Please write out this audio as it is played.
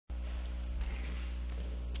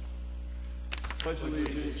pledge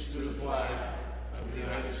allegiance to the flag of the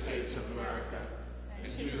United States of America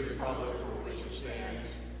and to the republic for which it stands,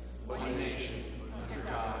 one nation, under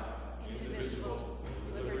God, indivisible,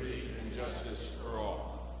 with liberty and justice for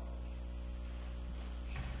all.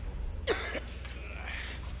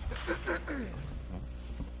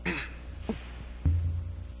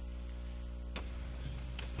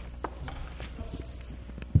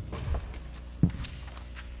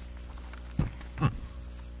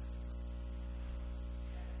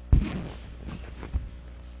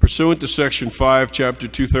 Pursuant to Section 5, Chapter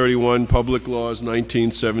 231, Public Laws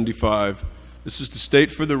 1975, this is to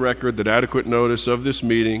state for the record that adequate notice of this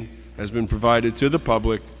meeting has been provided to the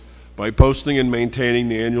public by posting and maintaining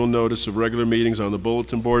the annual notice of regular meetings on the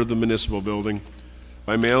bulletin board of the municipal building,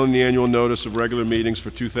 by mailing the annual notice of regular meetings for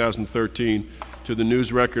 2013 to the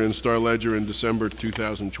News Record and Star Ledger in December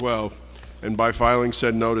 2012, and by filing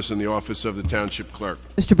said notice in the office of the Township Clerk.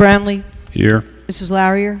 Mr. Brownlee? Here. Mrs.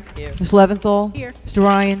 Larrier? Here. Ms. Leventhal? Here. Mr.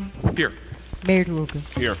 Ryan? Here. Mayor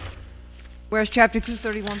DeLuca? Here. Whereas Chapter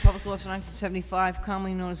 231, Public Laws 1975,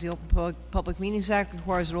 commonly known as the Open Public Meetings Act,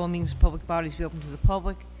 requires that all meetings of public bodies be open to the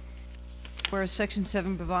public. Whereas Section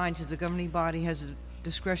 7 provides that the governing body has the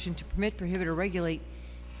discretion to permit, prohibit, or regulate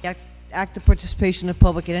the active participation of the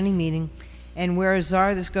public at any meeting, and whereas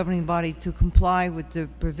desire this governing body to comply with the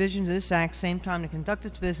provisions of this Act, same time to conduct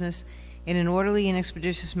its business in an orderly and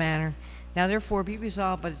expeditious manner, now therefore be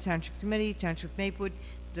resolved by the Township Committee, Township of Maplewood,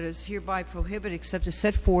 that is hereby prohibited, except as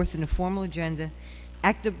set forth in the formal agenda,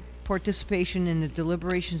 active participation in the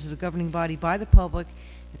deliberations of the governing body by the public,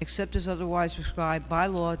 except as otherwise prescribed by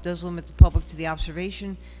law, does limit the public to the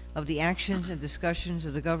observation of the actions and discussions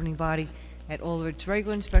of the governing body at all of its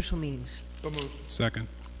regular and special meetings. So moved. Second.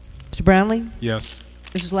 Mr. Brownlee? Yes.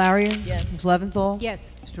 Mrs. Larrier? Yes. Ms. Leventhal?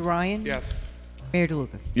 Yes. Mr. Ryan? Yes. Mayor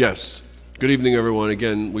DeLuca? Yes. Good evening, everyone.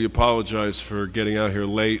 Again, we apologize for getting out here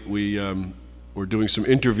late. We were doing some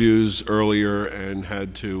interviews earlier and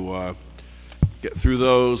had to get through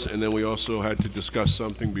those, and then we also had to discuss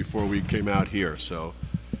something before we came out here. So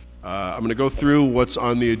I'm going to go through what's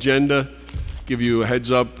on the agenda, give you a heads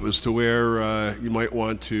up as to where you might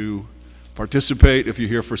want to participate if you're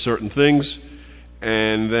here for certain things,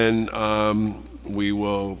 and then we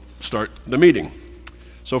will start the meeting.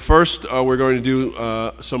 So first, we're going to do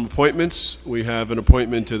some appointments. We have an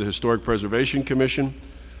appointment to the Historic Preservation Commission,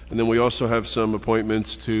 and then we also have some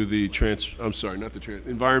appointments to the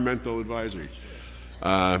Environmental Advisory.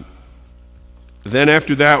 Then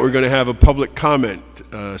after that, we're going to have a public comment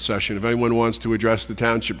session if anyone wants to address the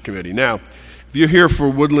Township Committee. Now, if you're here for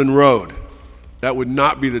Woodland Road, that would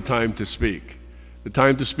not be the time to speak. The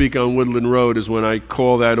time to speak on Woodland Road is when I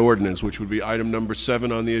call that ordinance, which would be item number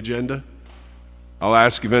 7 on the agenda. I'll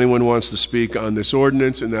ask if anyone wants to speak on this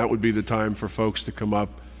ordinance, and that would be the time for folks to come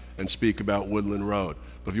up and speak about Woodland Road.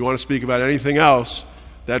 But if you want to speak about anything else,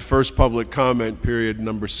 that first public comment period,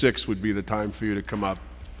 number 6, would be the time for you to come up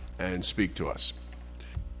and speak to us.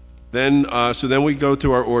 Then, so then we go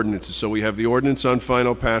to our ordinances. So we have the ordinance on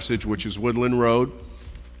final passage, which is Woodland Road.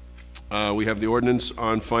 We have the ordinance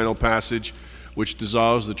on final passage, which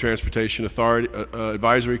dissolves the Transportation Authority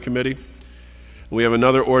Advisory Committee. We have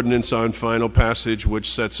another ordinance on final passage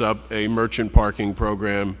which sets up a merchant parking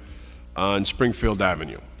program on Springfield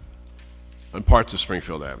Avenue, on parts of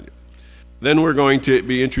Springfield Avenue. Then we're going to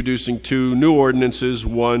be introducing 2 new ordinances,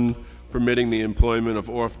 one permitting the employment of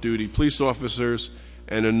off-duty police officers,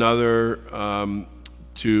 and another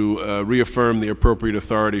to reaffirm the appropriate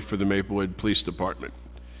authority for the Maplewood Police Department.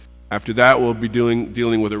 After that, we'll be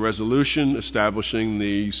dealing with a resolution establishing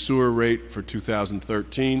the sewer rate for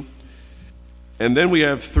 2013. And then we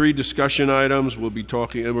have 3 discussion items. We'll be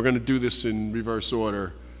talking, and we're going to do this in reverse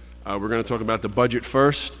order. We're going to talk about the budget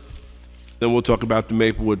first. Then we'll talk about the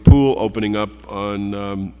Maplewood Pool opening up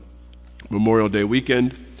on Memorial Day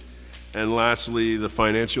weekend. And lastly, the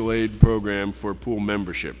financial aid program for pool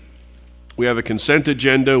membership. We have a consent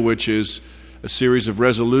agenda, which is a series of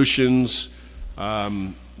resolutions,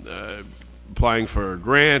 applying for a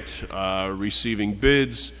grant, receiving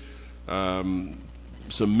bids,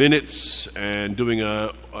 some minutes, and doing an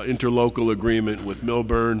interlocal agreement with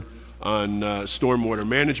Milburn on stormwater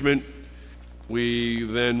management. We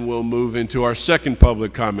then will move into our second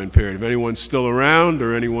public comment period. If anyone's still around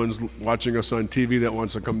or anyone's watching us on TV that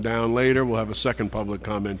wants to come down later, we'll have a second public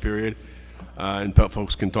comment period, and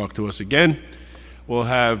folks can talk to us again. We'll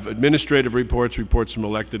have administrative reports, reports from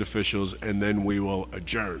elected officials, and then we will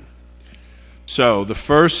adjourn. So the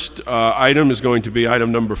first item is going to be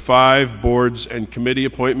item number 5, boards and committee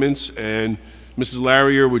appointments. And Mrs.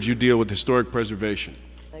 Larrier, would you deal with historic preservation?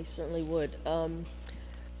 I certainly would.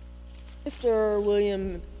 Mr.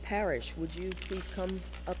 William Parrish, would you please come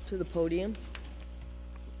up to the podium?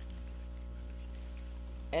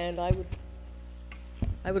 And I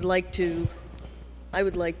would like to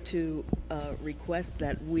request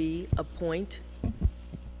that we appoint.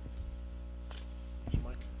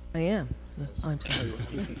 I am. I'm sorry.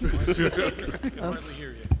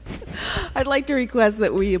 I'd like to request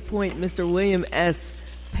that we appoint Mr. William S.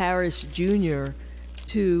 Parrish, Jr.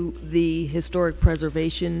 to the Historic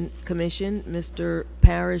Preservation Commission. Mr.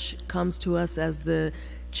 Parrish comes to us as the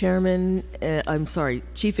Chief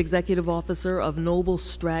Executive Officer of Noble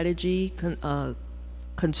Strategy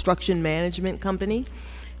Construction Management Company.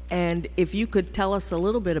 And if you could tell us a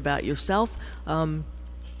little bit about yourself,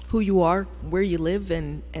 who you are, where you live,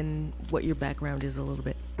 and what your background is a little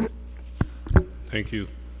bit. Thank you.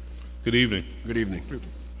 Good evening. Good evening.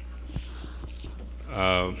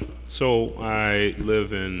 So I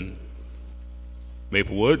live in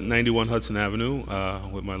Maplewood, 91 Hudson Avenue,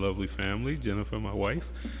 with my lovely family, Jennifer, my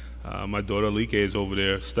wife. My daughter, Alike, is over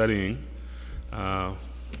there studying, so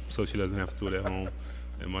she doesn't have to do it at home,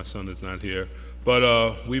 and my son is not here.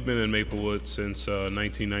 But we've been in Maplewood since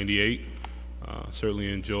 1998.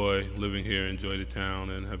 Certainly enjoy living here, enjoy the town,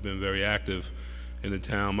 and have been very active in the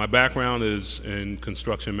town. My background is in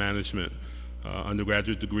construction management.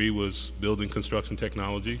 Undergraduate degree was building construction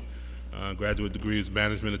technology. Graduate degree is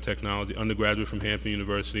management of technology. Undergraduate from Hampton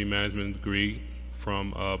University, management degree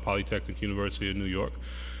from Polytechnic University of New York.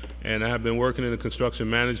 And I have been working in the construction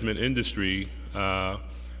management industry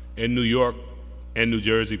in New York and New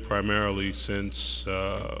Jersey primarily since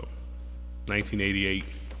 1988.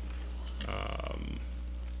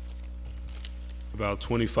 About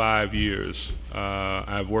 25 years.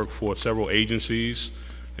 I've worked for several agencies,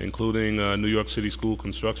 including New York City School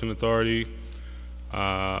Construction Authority,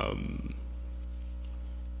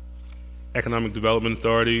 Economic Development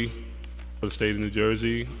Authority for the state of New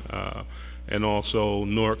Jersey, and also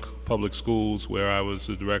Newark Public Schools, where I was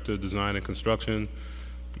the Director of Design and Construction,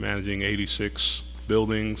 managing 86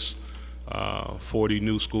 buildings, 40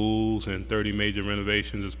 new schools, and 30 major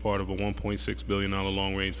renovations as part of a $1.6 billion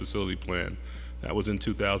long-range facility plan. That was in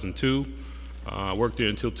 2002. I worked there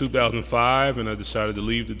until 2005, and I decided to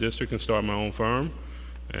leave the district and start my own firm.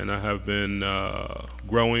 And I have been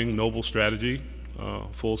growing Noble Strategy,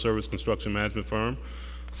 full-service construction management firm,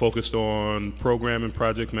 focused on program and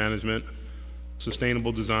project management,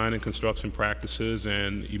 sustainable design and construction practices,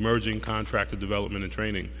 and emerging contractor development and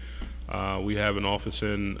training. We have an office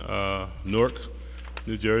in Newark,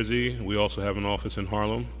 New Jersey. We also have an office in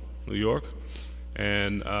Harlem, New York.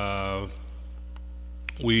 And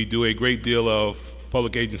we do a great deal of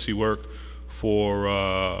public agency work for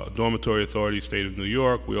Dormitory Authority, State of New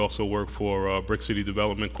York. We also work for Brick City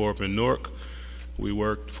Development Corp. in Newark. We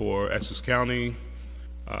worked for Essex County.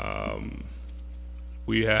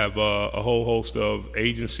 We have a whole host of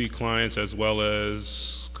agency clients as well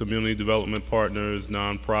as community development partners,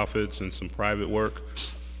 nonprofits, and some private work.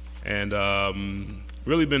 And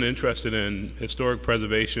really been interested in historic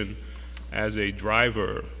preservation as a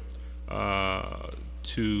driver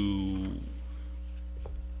to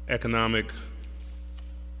economic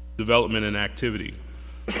development and activity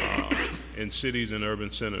in cities and urban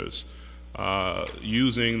centers,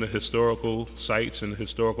 using the historical sites and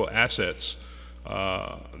historical assets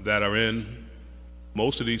that are in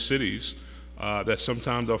most of these cities that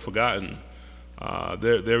sometimes are forgotten.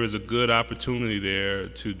 There is a good opportunity there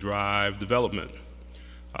to drive development,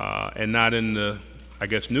 and not in the, I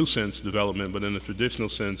guess, new sense development, but in the traditional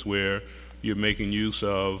sense where you're making use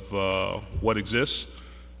of what exists,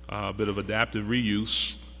 a bit of adaptive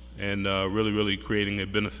reuse, and really creating a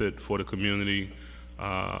benefit for the community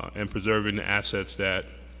and preserving the assets that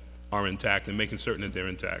are intact and making certain that they're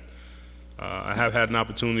intact. I have had an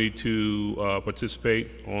opportunity to participate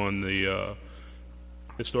on the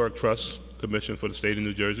Historic Trust Commission for the state of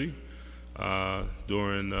New Jersey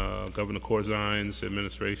during Governor Corzine's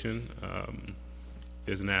administration.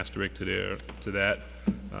 There's an asterisk to that.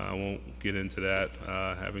 I won't get into that.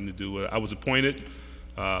 Having to do with, I was appointed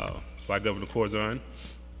by Governor Corzine,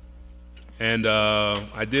 and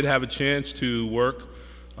I did have a chance to work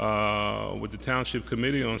with the Township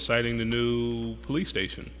Committee on siting the new police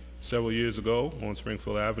station several years ago on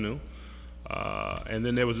Springfield Avenue, and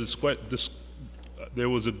then there was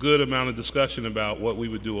a good amount of discussion about what we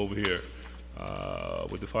would do over here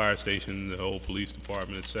with the fire station, the whole police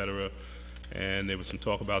department, et cetera. And there was some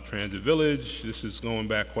talk about Transit Village. This is going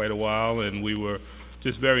back quite a while, and we were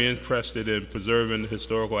just very interested in preserving the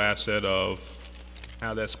historical asset of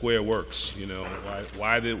how that square works. You know,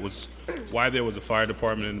 why there was a fire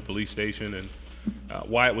department and a police station, and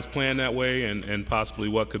why it was planned that way and possibly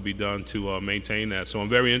what could be done to maintain that. So I'm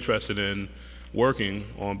very interested in working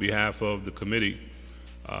on behalf of the committee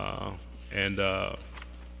and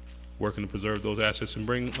working to preserve those assets and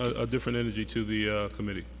bring a different energy to the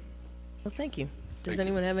committee. Well, thank you. Does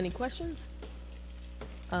anyone have any questions?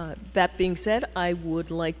 That being said, I would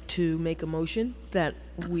like to make a motion that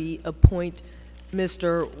we appoint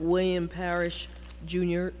Mr. William Parrish,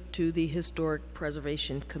 Jr. to the Historic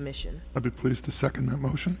Preservation Commission. I'd be pleased to second that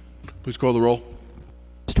motion. Please call the roll.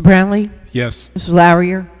 Mr. Brownlee? Yes. Mrs.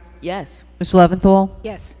 Larrier? Yes. Ms. Leventhal?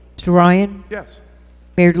 Yes. Mr. Ryan? Yes.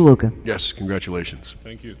 Mayor DeLuca? Yes, congratulations.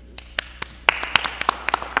 Thank you.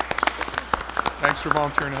 Thanks for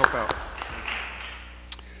volunteering to help out.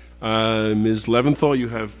 Ms. Leventhal, you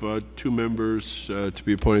have 2 members to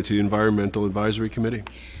be appointed to the Environmental Advisory Committee.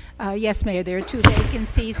 Yes, Mayor, there are 2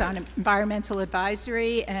 vacancies on Environmental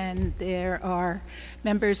Advisory, and there are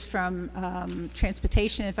members from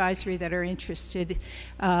Transportation Advisory that are interested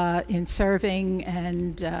in serving,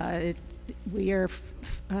 and we are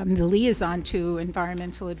the liaison to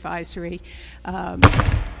Environmental Advisory,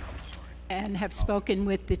 and have spoken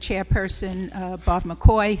with the chairperson, Bob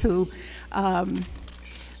McCoy, who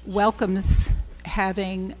welcomes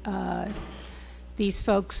having these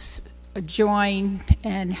folks join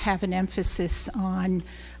and have an emphasis on,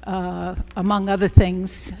 among other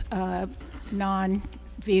things,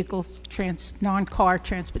 non-vehicle, non-car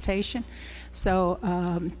transportation. So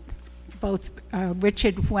both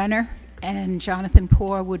Richard Wenner and Jonathan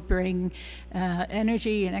Poore would bring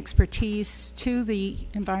energy and expertise to the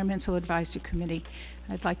Environmental Advisory Committee.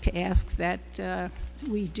 I'd like to ask that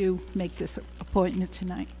we do make this appointment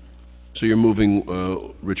tonight. So you're moving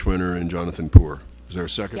Rich Wenner and Jonathan Poore. Is there a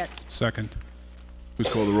second? Yes. Second. Please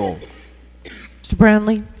call the roll. Mr.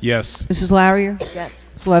 Brownlee? Yes. Mrs. Larrier? Yes.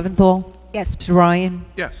 Ms. Leventhal? Yes. Mr. Ryan?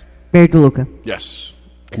 Yes. Mayor DeLuca? Yes.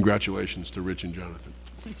 Congratulations to Rich and Jonathan.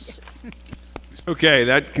 Yes. Okay,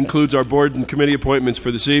 that concludes our board and committee appointments for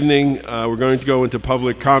this evening. We're going to go into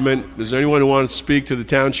public comment. Is there anyone who wants to speak to the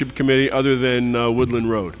Township Committee other than Woodland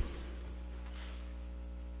Road?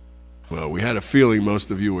 Well, we had a feeling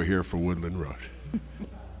most of you were here for Woodland Road.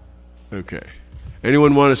 Okay.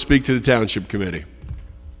 Anyone want to speak to the Township Committee?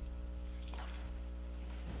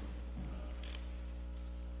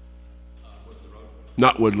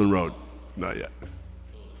 Not Woodland Road. Not yet.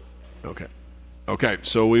 Okay. Okay,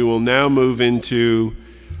 so we will now move into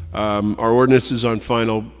our ordinances on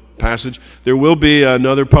final passage. There will be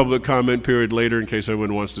another public comment period later in case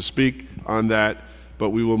anyone wants to speak on that,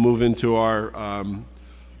 but we will move into our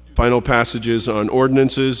final passages on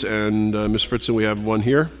ordinances, and Ms. Fritzen, we have one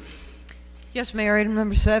here. Yes, Mayor. Item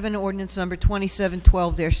number 7, ordinance number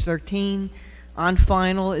 2712-13, on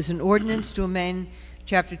final, is an ordinance to amend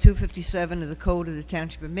Chapter 257 of the Code of the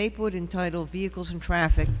Township of Maplewood entitled Vehicles and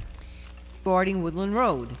Traffic regarding Woodland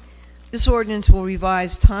Road. This ordinance will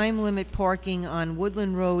revise time limit parking on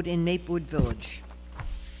Woodland Road in Maplewood Village.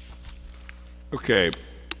 Okay.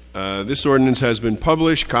 This ordinance has been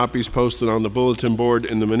published, copies posted on the bulletin board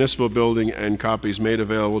in the municipal building, and copies made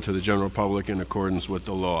available to the general public in accordance with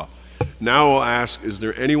the law. Now I'll ask, is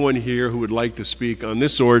there anyone here who would like to speak on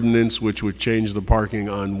this ordinance which would change the parking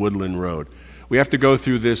on Woodland Road? We have to go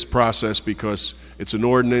through this process because it's an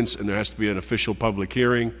ordinance and there has to be an official public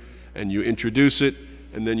hearing, and you introduce it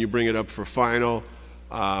and then you bring it up for final.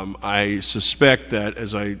 I suspect that,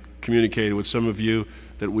 as I communicated with some of you,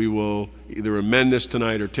 that we will either amend this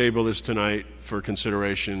tonight or table this tonight for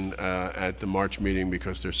consideration at the March meeting,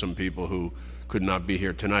 because there's some people who could not be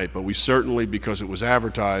here tonight. But we certainly, because it was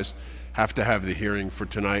advertised, have to have the hearing for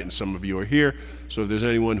tonight, and some of you are here. So if there's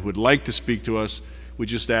anyone who would like to speak to us, we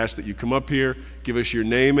just ask that you come up here, give us your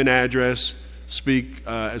name and address, speak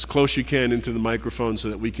as close you can into the microphone so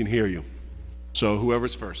that we can hear you. So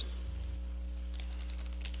whoever's first.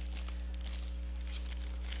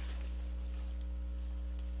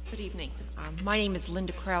 Good evening. My name is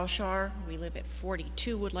Linda Kraushaar. We live at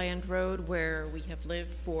 42 Woodland Road, where we have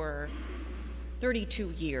lived for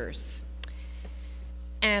 32 years.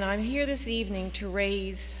 And I'm here this evening to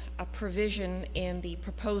raise a provision in the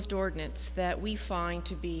proposed ordinance that we find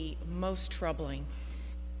to be most troubling,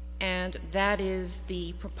 and that is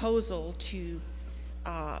the proposal to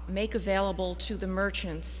make available to the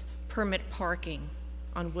merchants permit parking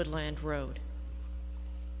on Woodland Road.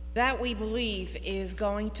 That, we believe, is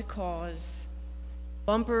going to cause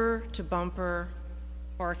bumper-to-bumper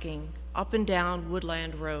parking up and down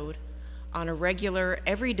Woodland Road on a regular,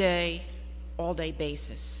 everyday, all-day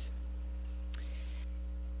basis.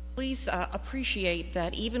 Please appreciate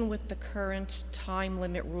that even with the current time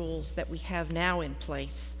limit rules that we have now in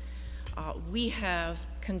place, we have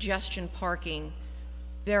congestion parking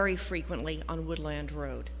very frequently on Woodland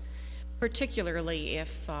Road, particularly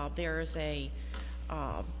if there's a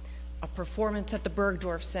performance at the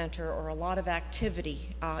Bergdorf Center or a lot of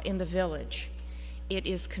activity in the village. It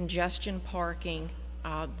is congestion parking.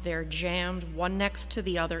 They're jammed one next to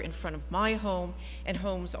the other in front of my home and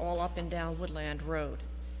homes all up and down Woodland Road.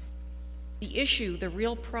 The issue, the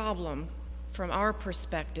real problem from our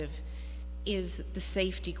perspective, is the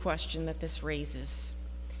safety question that this raises.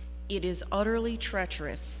 It is utterly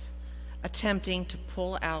treacherous attempting to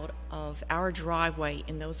pull out of our driveway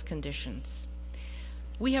in those conditions.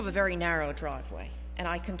 We have a very narrow driveway, and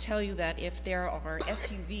I can tell you that if there are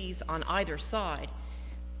SUVs on either side,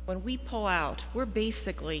 when we pull out, we're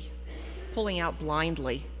basically pulling out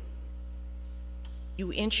blindly.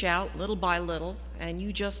 You inch out little by little, and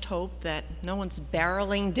you just hope that no one's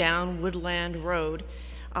barreling down Woodland Road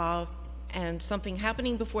and something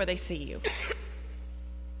happening before they see you.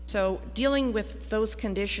 So dealing with those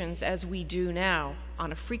conditions as we do now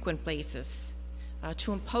on a frequent basis,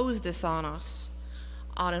 to impose this on us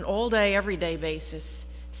on an all-day, everyday basis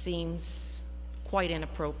seems quite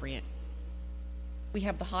inappropriate. We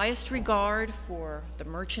have the highest regard for the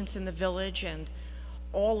merchants in the village and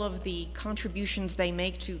all of the contributions they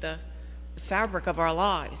make to the fabric of our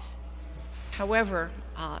lives. However,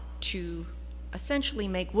 to essentially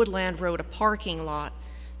make Woodland Road a parking lot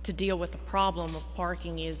to deal with the problem of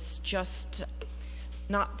parking is just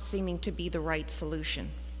not seeming to be the right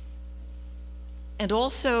solution. And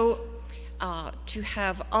also to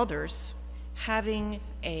have others having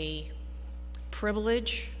a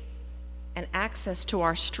privilege and access to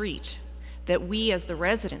our street that we as the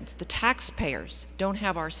residents, the taxpayers, don't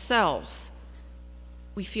have ourselves,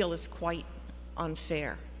 we feel is quite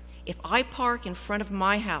unfair. If I park in front of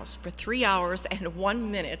my house for 3 hours and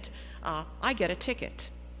 1 minute, I get a ticket.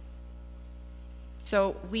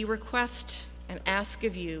 So we request and ask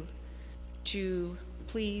of you to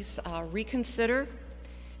please reconsider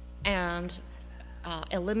and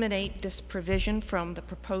eliminate this provision from the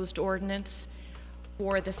proposed ordinance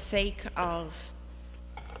for the sake of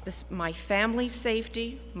my family's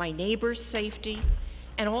safety, my neighbor's safety,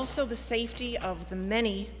 and also the safety of the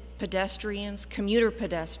many pedestrians, commuter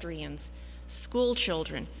pedestrians, school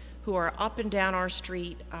children who are up and down our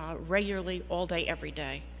street regularly, all day, every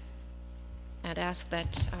day. And ask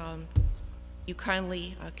that you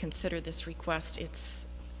kindly consider this request. It's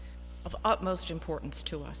of utmost importance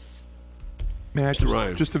to us. May I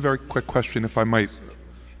just a very quick question, if I might.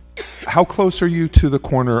 How close are you to the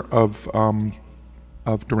corner of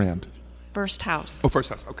Durand? First house. Oh, first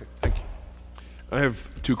house. Okay, thank you. I have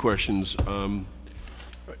two questions.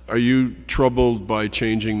 Are you troubled by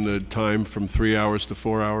changing the time from 3 hours to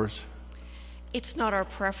 4 hours? It's not our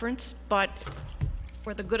preference, but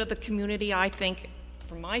for the good of the community, I think,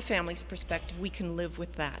 from my family's perspective, we can live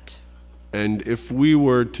with that. And if we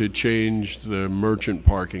were to change the merchant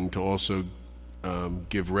parking to also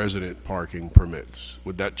give resident parking permits,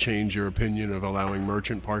 would that change your opinion of allowing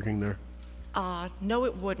merchant parking there? No,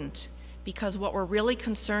 it wouldn't, because what we're really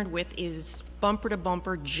concerned with is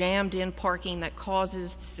bumper-to-bumper, jammed-in parking that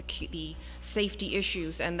causes the safety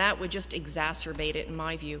issues, and that would just exacerbate it, in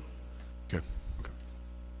my view. Okay.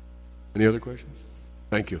 Any other questions?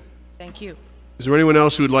 Thank you. Thank you. Is there anyone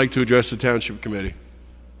else who would like to address the Township Committee?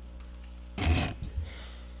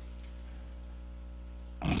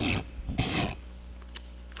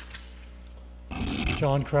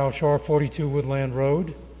 John Crouchar, 42 Woodland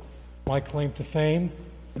Road. My claim to fame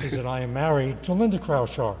is that I am married to Linda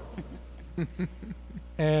Crouchar.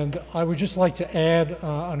 And I would just like to add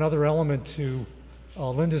another element to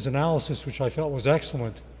Linda's analysis, which I felt was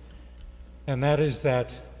excellent, and that is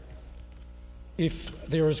that if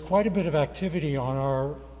there is quite a bit of activity on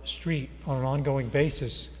our street on an ongoing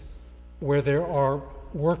basis where there are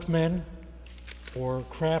workmen or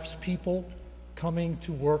craftspeople coming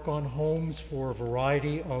to work on homes for a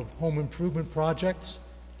variety of home improvement projects.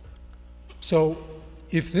 So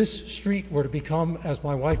if this street were to become, as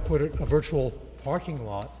my wife put it, a virtual parking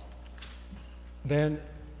lot, then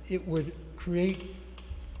it would create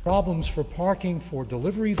problems for parking for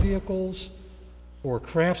delivery vehicles, or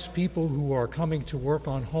craftspeople who are coming to work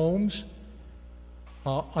on homes.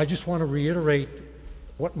 I just want to reiterate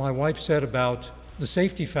what my wife said about the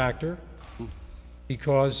safety factor,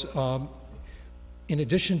 because in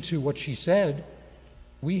addition to what she said,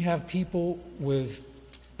 we have people with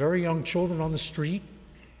very young children on the street.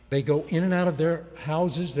 They go in and out of their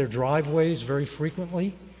houses, their driveways very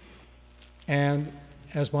frequently. And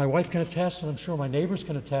as my wife can attest, and I'm sure my neighbors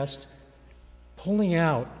can attest, pulling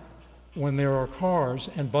out when there are cars,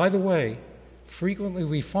 and by the way, frequently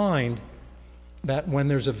we find that when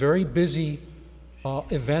there's a very busy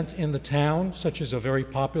event in the town, such as a very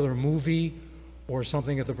popular movie or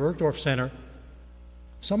something at the Bergdorf Center,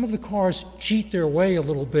 some of the cars cheat their way a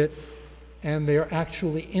little bit and they're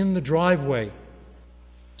actually in the driveway.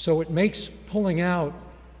 So it makes pulling out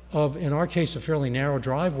of, in our case, a fairly narrow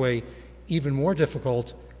driveway even more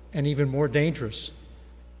difficult and even more dangerous.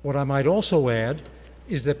 What I might also add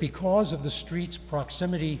is that because of the street's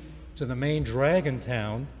proximity to the main drag in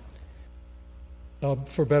town,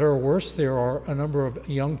 for better or worse, there are a number of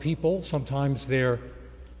young people. Sometimes they're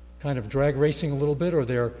kind of drag racing a little bit, or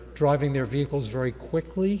they're driving their vehicles very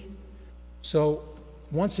quickly. So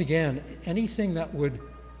once again, anything that would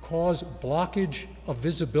cause blockage of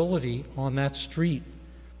visibility on that street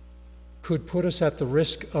could put us at the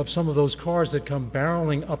risk of some of those cars that come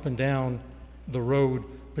barreling up and down the road,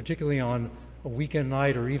 particularly on a weekend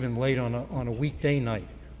night or even late on a weekday night.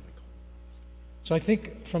 So I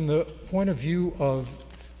think from the point of view of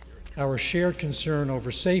our shared concern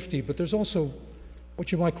over safety, but there's also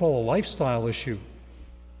what you might call a lifestyle issue.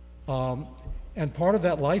 And part of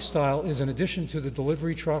that lifestyle is, in addition to the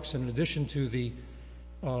delivery trucks, in addition to the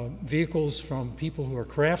vehicles from people who are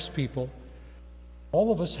craftspeople,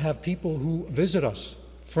 all of us have people who visit us,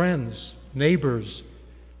 friends, neighbors,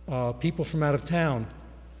 people from out of town.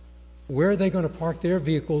 Where are they going to park their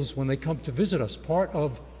vehicles when they come to visit us? Part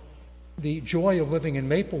of the joy of living in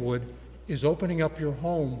Maplewood is opening up your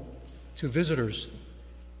home to visitors.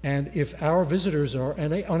 And if our visitors are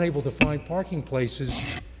unable to find parking places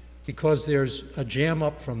because there's a jam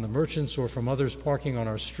up from the merchants or from others parking on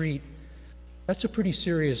our street, that's a pretty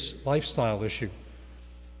serious lifestyle issue.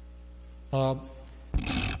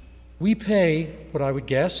 We pay, what I would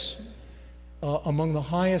guess, among the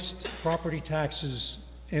highest property taxes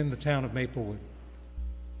in the town of Maplewood.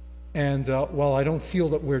 And while I don't feel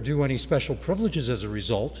that we're due any special privileges as a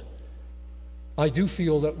result, I do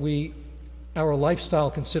feel that our lifestyle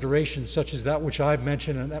considerations, such as that which I've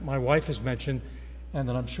mentioned and that my wife has mentioned, and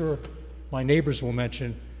that I'm sure my neighbors will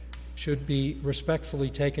mention, should be respectfully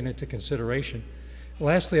taken into consideration.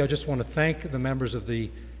 Lastly, I just want to thank the members of the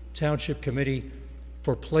Township Committee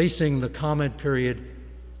for placing the comment period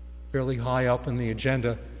fairly high up in the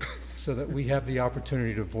agenda so that we have the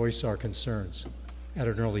opportunity to voice our concerns at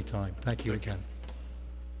an early time. Thank you again.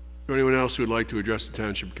 Is there anyone else who would like to address the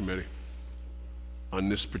Township Committee on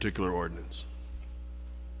this particular ordinance?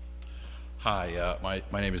 Hi,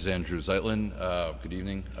 my name is Andrew Zeitlin. Good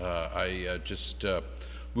evening. I just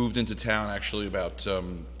moved into town actually about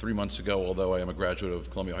 3 months ago, although I am a graduate of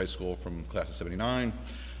Columbia High School from class of '79.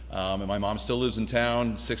 And my mom still lives in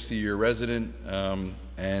town, 60-year resident,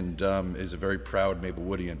 and is a very proud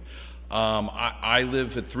Maplewoodian. I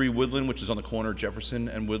live at 3 Woodland, which is on the corner of Jefferson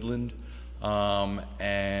and Woodland,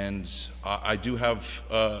 and I do have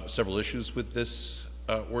several issues with this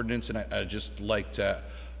ordinance, and I'd just like to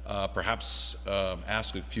perhaps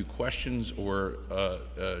ask a few questions or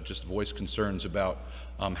just voice concerns about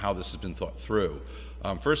how this has been thought through.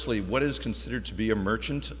 Firstly, what is considered to be a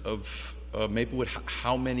merchant of Maplewood?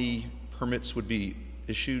 How many permits would be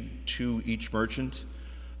issued to each merchant?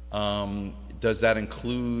 Does that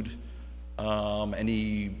include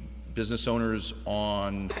any business owners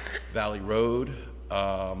on Valley Road?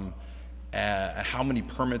 How many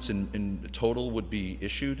permits in total would be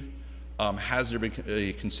issued? Has there been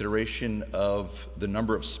a consideration of the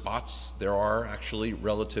number of spots there are actually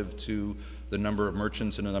relative to the number of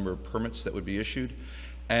merchants and the number of permits that would be issued?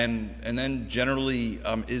 And then generally,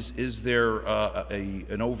 is there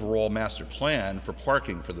an overall master plan for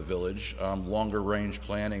parking for the village, longer range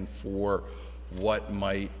planning for what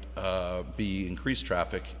might be increased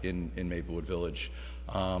traffic in Maplewood Village?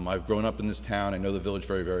 I've grown up in this town. I know the village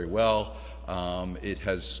very, very well. It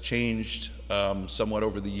has changed somewhat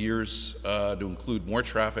over the years to include more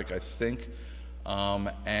traffic, I think.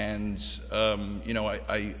 You know,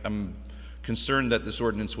 I'm concerned that this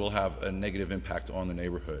ordinance will have a negative impact on the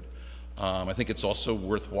neighborhood. I think it's also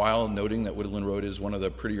worthwhile noting that Woodland Road is one of the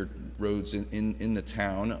prettier roads in the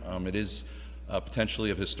town. It is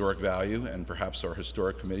potentially of historic value, and perhaps our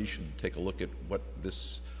historic committee should take a look at what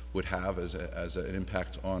this would have as an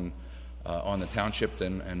impact on the township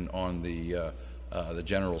and on the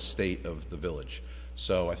general state of the village.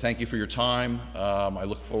 So I thank you for your time. I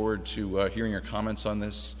look forward to hearing your comments on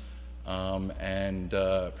this and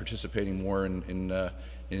participating more in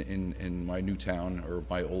my new town, or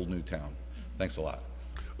my old new town. Thanks a lot.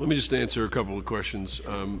 Let me just answer a couple of questions.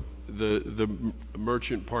 The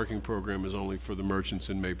merchant parking program is only for the merchants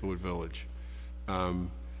in Maplewood Village.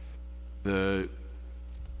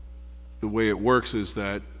 the way it works is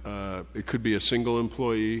that it could be a single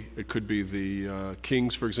employee. It could be the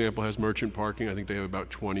Kings, for example, has merchant parking. I think they have about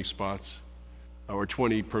 20 spots or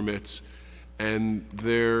 20 permits. And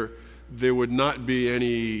there would not be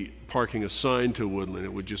any parking assigned to Woodland.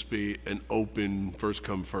 It would just be an open first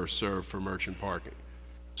come, first serve for merchant parking.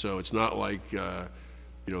 So it's not like,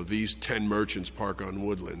 these 10 merchants park on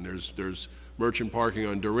Woodland. There's merchant parking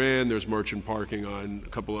on Duran, there's merchant parking on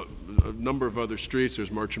a number of other streets,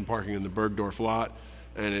 there's merchant parking in the Bergdorf lot,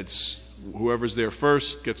 and it's whoever's there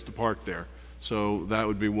first gets to park there. So that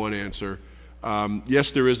would be one answer.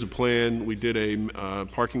 Yes, there is a plan. We did a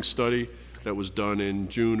parking study that was done in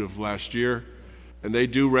June of last year, and they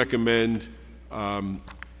do recommend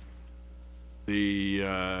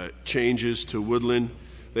the changes to Woodland.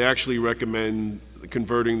 They actually recommend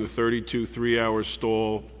converting the 32 3-hour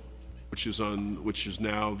stall, which is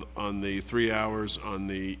now on the 3 hours on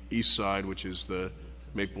the east side, which is the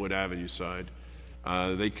Maplewood Avenue side.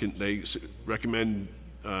 They recommend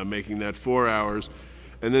making that 4 hours,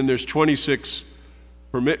 and then there's 26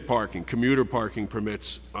 commuter parking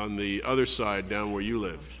permits on the other side down where you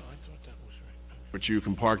live, which you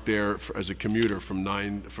can park there as a commuter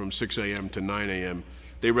from 6 a.m. to 9 a.m.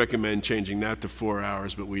 They recommend changing that to 4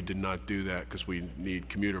 hours, but we did not do that because we need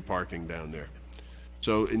commuter parking down there.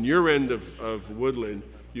 So in your end of Woodland,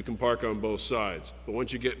 you can park on both sides. But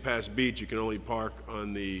once you get past Beach, you can only park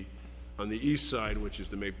on the east side, which is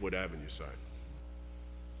the Maplewood Avenue side.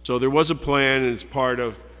 So there was a plan, and it's part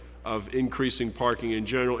of increasing parking in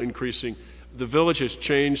general, the village has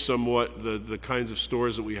changed somewhat. The kinds of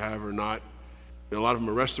stores that we have are not, a lot of them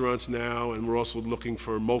are restaurants now, and we're also looking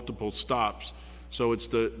for multiple stops. So it's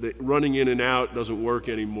the running in and out doesn't work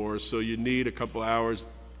anymore. So you need a couple hours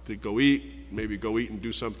to go eat, maybe go eat and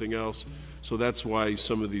do something else. So that's why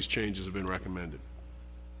some of these changes have been recommended.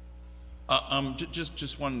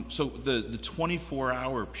 Just one. So the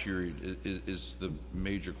 24-hour period is the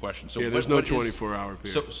major question. So yeah, there's no 24-hour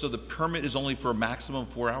period. So the permit is only for a maximum of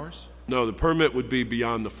 4 hours? No, the permit would be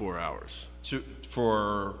beyond the 4 hours.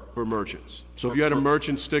 For merchants. So if you had a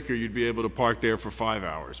merchant sticker, you'd be able to park there for 5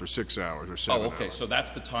 hours or 6 hours or 7 hours. Oh, okay. So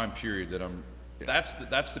that's the time period that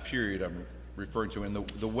that's the period I'm referring to. And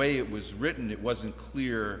the way it was written, it wasn't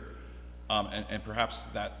clear, and perhaps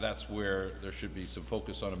that's where there should be some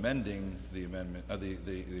focus on amending the amendment,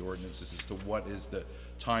 the ordinances as to what is the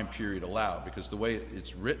time period allowed. Because the way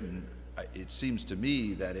it's written, it seems to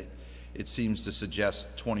me that it seems to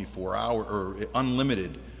suggest 24-hour or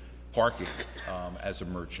unlimited parking as a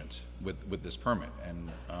merchant with this permit, and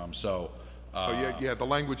the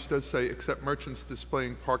language does say, except merchants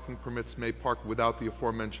displaying parking permits may park without the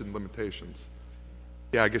aforementioned limitations.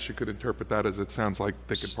 Yeah, I guess you could interpret that as it sounds like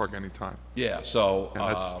they could park any time. Yeah. So,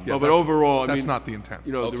 but overall, that's not the intent.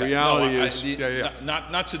 The reality is,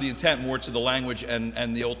 not to the intent, more to the language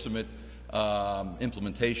and the ultimate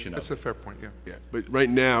implementation. That's a fair point. Yeah. But right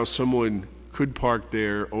now, someone could park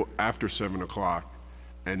there after 7 o'clock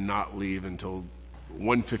and not leave until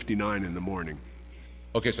 1:59 in the morning.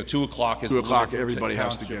 Okay, so 2 o'clock is 2 o'clock. Everybody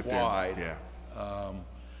has to get there. Wide. Yeah.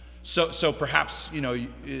 So perhaps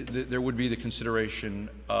there would be the consideration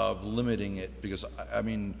of limiting it, because I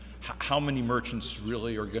mean, how many merchants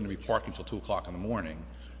really are going to be parking till 2 o'clock in the morning?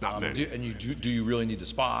 Not many. Do you really need the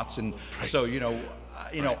spots? And right. So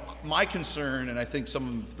my concern, and I think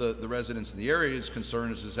some of the residents in the area's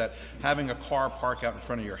concern is that having a car park out in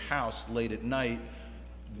front of your house late at night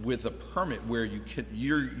with a permit where you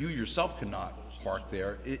yourself cannot park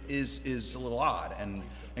there is a little odd, and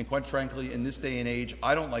quite frankly, in this day and age,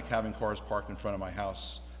 I don't like having cars parked in front of my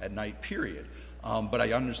house at night, period. But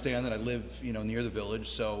I understand that I live near the village,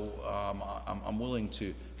 so I'm willing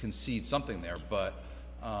to concede something there, but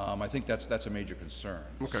I think that's a major concern.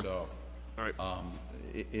 Okay. So, all right.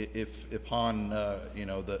 If upon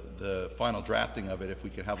the final drafting of it, if we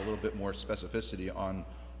could have a little bit more specificity on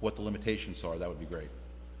what the limitations are, that would be great.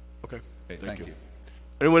 Okay. Thank you.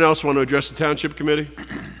 Anyone else want to address the Township Committee?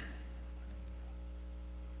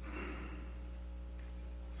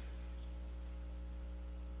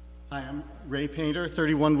 Hi, I'm Ray Painter,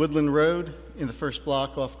 31 Woodland Road in the first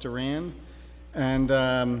block off Duran. And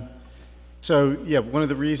one of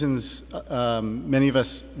the reasons many of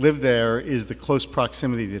us live there is the close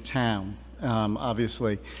proximity to town,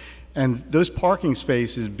 obviously. And those parking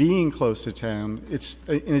spaces being close to town, it's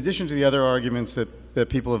in addition to the other arguments that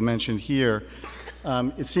people have mentioned here,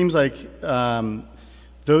 it seems like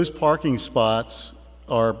those parking spots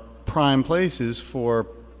are prime places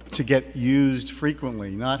to get used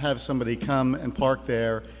frequently, not have somebody come and park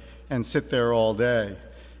there and sit there all day.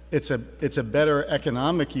 It's a better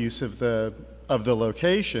economic use of the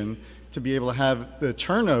location, to be able to have the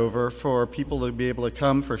turnover for people to be able to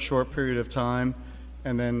come for a short period of time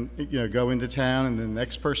and then, go into town, and then the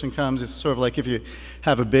next person comes. It's sort of like if you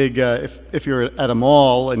have a big, if you're at a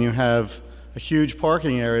mall and you have a huge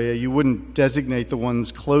parking area, you wouldn't designate the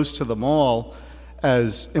ones close to the mall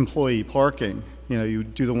as employee parking. You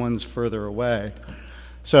do the ones further away.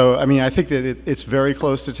 So, I mean, I think that it's very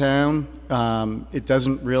close to town. It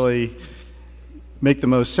doesn't really make the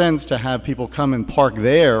most sense to have people come and park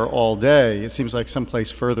there all day. It seems like someplace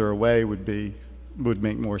further away would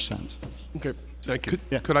make more sense. Okay, thank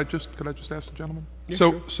you. Could I just ask the gentleman? Yeah,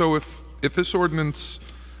 So if this ordinance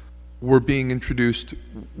were being introduced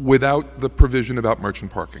without the provision about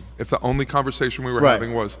merchant parking, if the only conversation we were Right.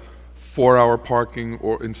 having was 4-hour parking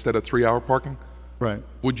or instead of 3-hour parking, Right.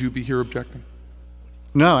 would you be here objecting?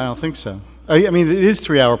 No, I don't think so. I mean, it is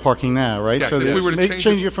 3-hour parking now, right? Yes, so if we were to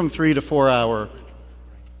change it from 3 to 4 hour,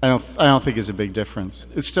 I don't think is a big difference.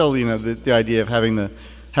 It's still, the idea of having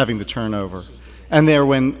the turnover, and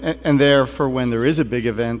there for when there is a big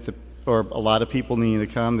event or a lot of people needing to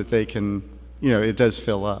come, that they can, it does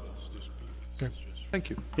fill up. Okay. Thank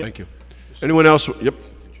you. Yep. Thank you. Anyone else? Yep.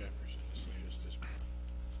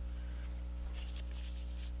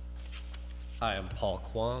 Hi, I'm Paul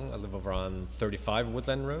Kwong. I live over on 35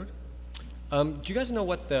 Woodland Road. Do you guys know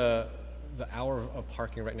what the hour of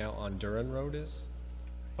parking right now on Duran Road is?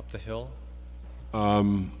 Up the hill?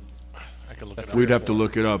 We'd have to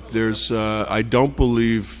look it up. There's, I don't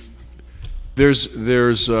believe,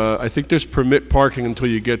 I think there's permit parking until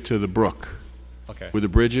you get to the brook. Okay. Where the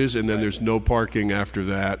bridge is, and then there's no parking after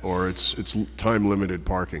that, or it's time-limited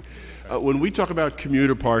parking. When we talk about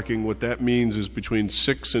commuter parking, what that means is between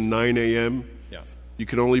 6 and 9 a.m., Yeah. you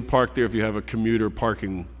can only park there if you have a commuter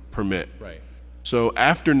parking permit. Right. So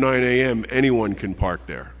after 9 a.m., anyone can park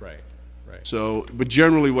there. Right. Right. So, but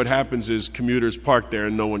generally what happens is commuters park there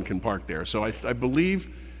and no one can park there. So I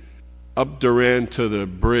believe up Duran to the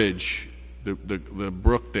bridge, the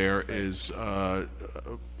brook there is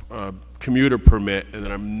commuter permit, and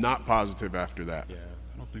then I'm not positive after that. Yeah.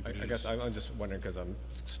 I guess I'm just wondering because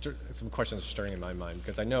some questions are stirring in my mind,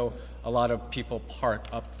 because I know a lot of people park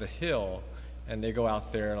up the hill and they go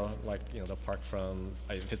out there, like, they'll park from,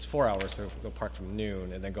 if it's 4 hours, so they'll park from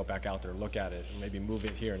noon and then go back out there, look at it, and maybe move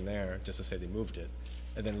it here and there just to say they moved it,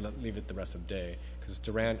 and then leave it the rest of the day. Because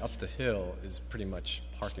Duran up the hill is pretty much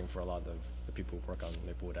parking for a lot of the people who work on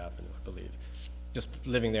Maplewood Avenue, I believe. Just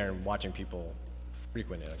living there and watching people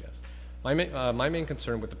frequent it, I guess. My main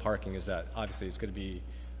concern with the parking is that obviously it's going to be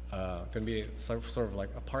sort of like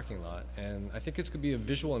a parking lot, and I think it's going to be a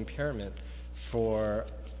visual impairment for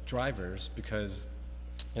drivers, because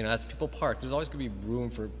as people park, there's always going to be room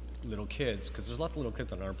for little kids, because there's lots of little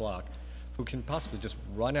kids on our block who can possibly just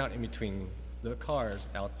run out in between the cars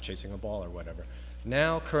out chasing a ball or whatever.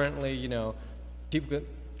 Now, currently,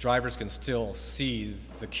 drivers can still see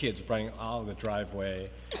the kids running out of the driveway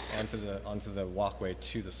onto the walkway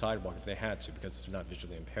to the sidewalk if they had to, because they're not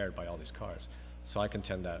visually impaired by all these cars. So I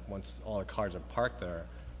contend that once all the cars are parked there,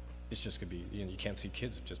 it's just going to be, you can't see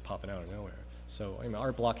kids just popping out of nowhere. So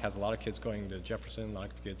our block has a lot of kids going to Jefferson, a lot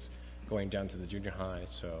of kids going down to the junior high,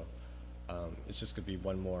 so it's just going to be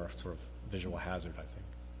one more sort of visual hazard, I think.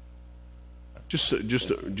 Just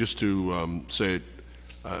to say it,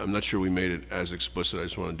 I'm not sure we made it as explicit. I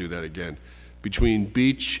just want to do that again. Between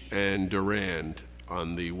Beach and Durand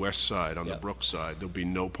on the west side, on the Brook side, there'll be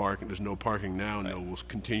no parking. There's no parking now, and there will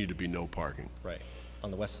continue to be no parking. Right,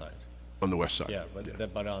 on the west side. On the west side. Yeah,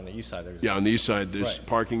 but on the east side there's... Yeah, on the east side there's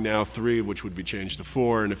parking now, 3, which would be changed to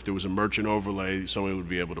 4, and if there was a merchant overlay, somebody would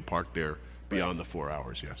be able to park there beyond the 4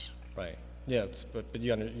 hours, yes. Right. Yeah, but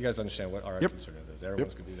you guys understand what our concern is.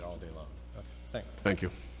 Everyone's going to be there all day long. Okay, thanks. Thank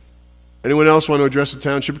you. Anyone else want to address the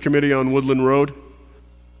Township Committee on Woodland Road?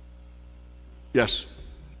 Yes.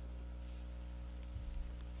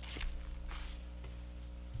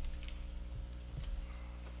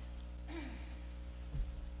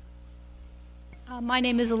 My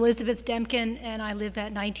name is Elizabeth Demkin, and I live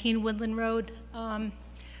at 19 Woodland Road.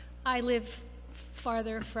 I live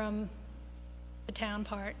farther from the town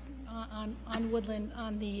part on Woodland,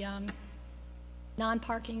 on the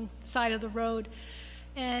non-parking side of the road.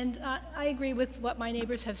 And I agree with what my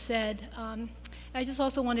neighbors have said. I just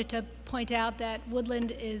also wanted to point out that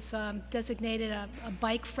Woodland is designated a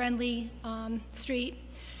bike-friendly street,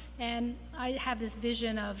 and I have this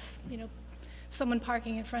vision of, someone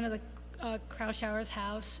parking in front of the Kraushower's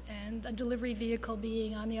house and a delivery vehicle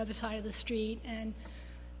being on the other side of the street, and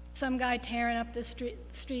some guy tearing up the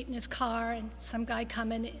street in his car, and some guy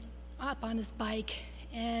coming up on his bike,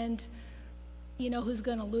 and who's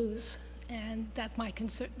going to lose. And that's my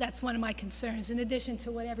concern. That's one of my concerns. In addition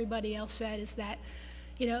to what everybody else said, is that,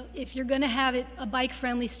 you know, if you're going to have it a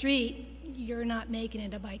bike-friendly street, you're not making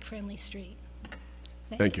it a bike-friendly street.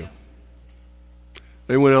 Thank you.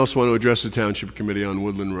 Anyone else want to address the Township Committee on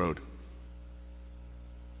Woodland Road?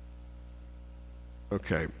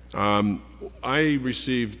 Okay. I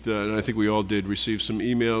received, and I think we all did, receive some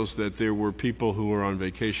emails that there were people who were on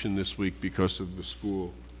vacation this week because of the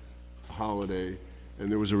school holiday,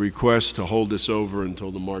 and there was a request to hold this over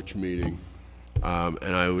until the March meeting.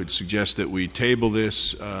 And I would suggest that we table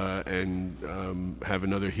this and have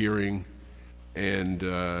another hearing and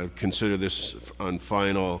consider this on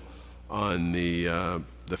final on the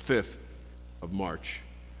 5th of March,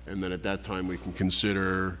 and then at that time we can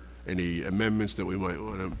consider any amendments that we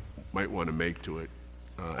might want to make to it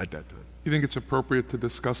at that time. You think it's appropriate to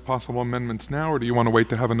discuss possible amendments now, or do you want to wait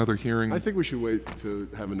to have another hearing? I think we should wait to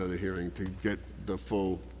have another hearing to get the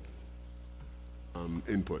full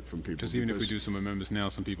input from people. Because even if we do some amendments now,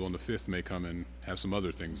 some people on the 5th may come and have some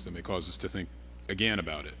other things that may cause us to think again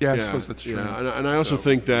about it. Yeah, I suppose that's true. Yeah, and I also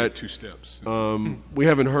think that 2 steps. we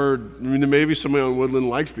haven't heard. I mean, maybe somebody on Woodland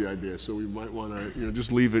likes the idea, so we might want to,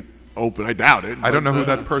 just leave it open. I doubt it. I don't know who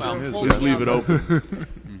that person is. Just leave it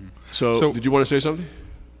open. So, did you want to say something?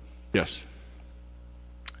 Yes.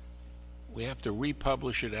 We have to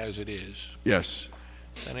republish it as it is. Yes.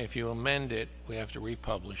 And if you amend it, we have to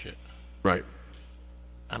republish it. Right.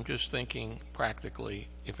 I'm just thinking practically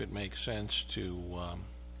if it makes sense to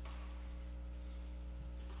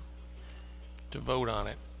vote on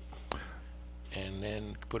it and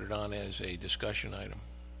then put it on as a discussion item.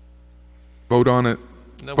 Vote on it.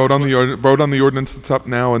 No, vote on the ordinance that's up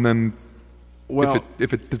now, and then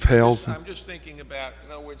if it fails. I'm just thinking about,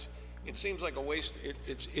 in other words, it seems like a waste.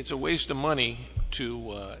 It's a waste of money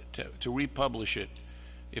to republish it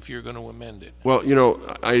if you're going to amend it. Well,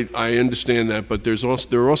 I understand that, but there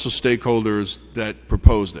are also stakeholders that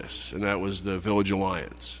proposed this, and that was the Village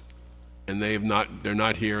Alliance, and they're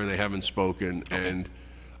not here and they haven't spoken, okay. And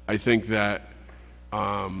I think that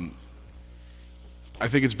I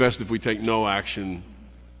think it's best if we take no action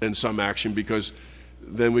than some action, because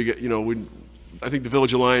then we get I think the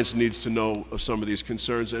Village Alliance needs to know of some of these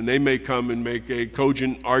concerns, and they may come and make a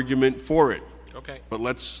cogent argument for it. Okay. But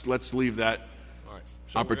let's leave that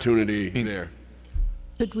opportunity there.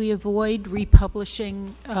 Could we avoid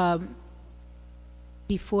republishing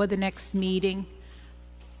before the next meeting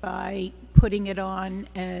by putting it on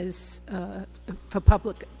as for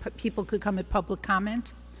public? People could come at public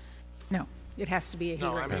comment. No, it has to be a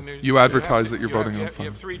hearing. No, I mean, you advertise that you're voting on the You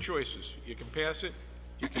have 3 choices. You can pass it,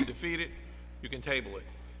 you can defeat it, you can table it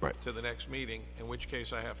to the next meeting. In which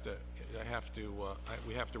case,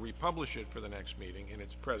 we have to republish it for the next meeting in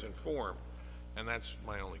its present form, and that's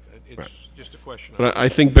my only. It's just a question. But I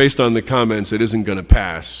think based on the comments, it isn't going to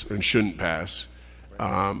pass and shouldn't pass.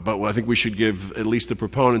 But I think we should give at least the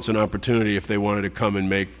proponents an opportunity if they wanted to come and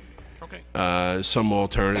make some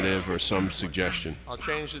alternative or some suggestion. I'll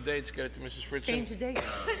change the dates. Get it to Mrs. Fritzen. Change the date.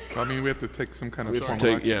 I mean, we have to take some kind of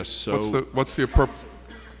formal action. Yes. So what's the appropriate?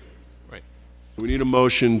 Right. We need a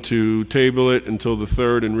motion to table it until the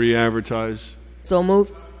 3rd and re-advertise. So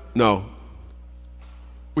moved. No.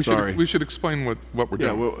 We should explain what we're doing.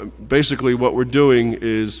 Yeah. Well, basically, what we're doing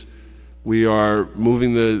is we are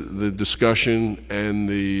moving the discussion and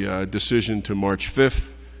the decision to March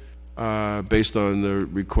 5th. Based on the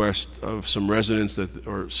request of some residents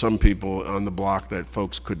or some people on the block that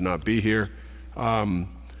folks could not be here.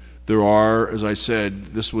 There are, as I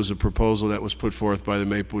said, this was a proposal that was put forth by the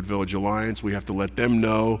Maplewood Village Alliance. We have to let them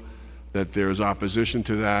know that there is opposition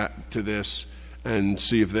to this, and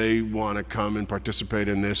see if they want to come and participate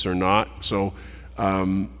in this or not. So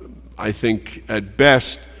I think at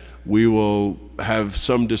best we will have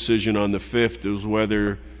some decision on the 5th as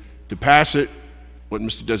whether to pass it, what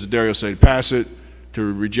Mr. Desiderio said, pass it,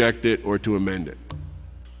 to reject it, or to amend it.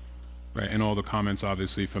 Right, and all the comments,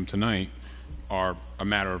 obviously, from tonight are a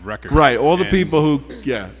matter of record. Right, all the people who,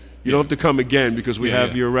 you don't have to come again because we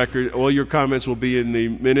have your record. All your comments will be in the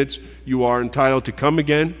minutes. You are entitled to come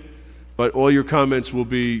again, but all your comments will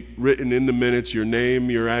be written in the minutes. Your name,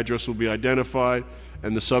 your address will be identified,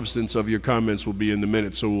 and the substance of your comments will be in the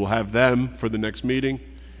minutes. So we'll have them for the next meeting.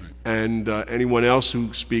 And anyone else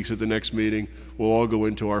who speaks at the next meeting will all go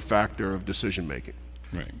into our factor of decision-making.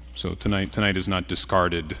 Right. So tonight is not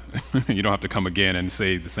discarded. You don't have to come again and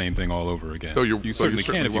say the same thing all over again. So you certainly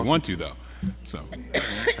can if you want to, though. So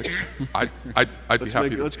I'd be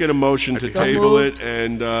happy. Let's get a motion to table it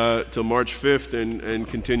and till March 5th and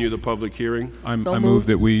continue the public hearing. I move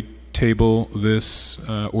that we table this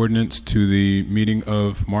ordinance to the meeting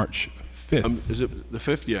of March 5th. Is it the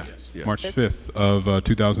 5th? Yeah. Yeah. March 5th of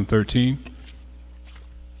 2013. Is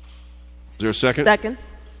there a second? Second.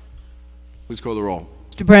 Please call the roll.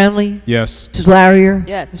 Mr. Brownlee? Yes. Mrs. Larrier?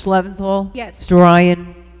 Yes. Ms. Leventhal? Yes. Mr.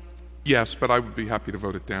 Ryan? Yes, but I would be happy to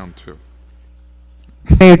vote it down, too.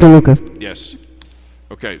 Mayor DeLuca? Yes.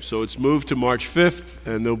 Okay, so it's moved to March 5th,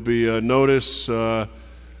 and there'll be a notice that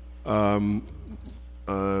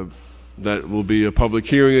will be a public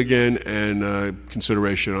hearing again and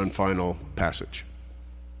consideration on final passage.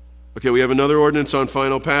 Okay, we have another ordinance on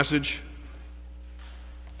final passage.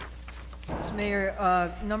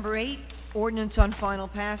 Mayor, number 8, ordinance on final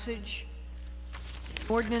passage.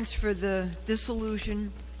 Ordinance for the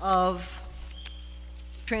dissolution of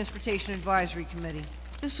Transportation Advisory Committee.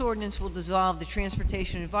 This ordinance will dissolve the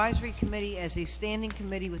Transportation Advisory Committee as a standing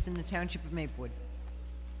committee within the Township of Maplewood.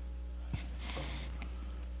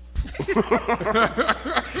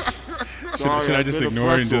 Sorry, should I just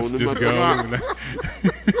ignore it and just go?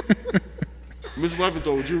 Ms.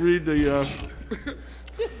 Leventhal, would you read the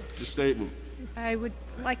statement? I would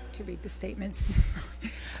like to read the statements.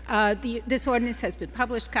 This ordinance has been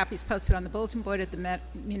published, copies posted on the bulletin board at the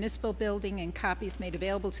municipal building, and copies made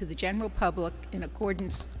available to the general public in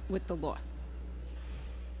accordance with the law.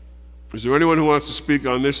 Is there anyone who wants to speak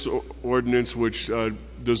on this ordinance which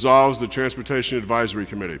dissolves the Transportation Advisory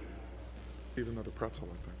Committee? Need another pretzel,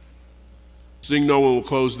 I think. Seeing no one will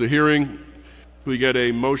close the hearing. Can we get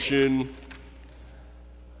a motion?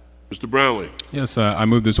 Mr. Brownlee. Yes, I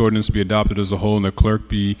move this ordinance to be adopted as a whole and the clerk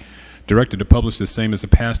be directed to publish the same as a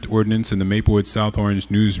passed ordinance in the Maplewood South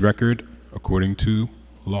Orange News Record according to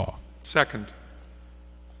law. Second.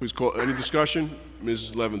 Please call. Any discussion?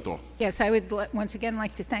 Ms. Leventhal. Yes, I would once again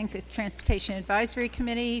like to thank the Transportation Advisory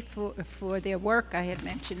Committee for their work. I had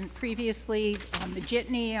mentioned previously on the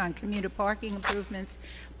jitney, on commuter parking improvements,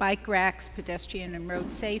 bike racks, pedestrian and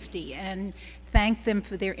road safety, and thank them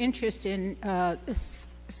for their interest in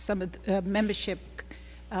some of the membership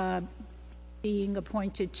being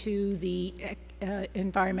appointed to the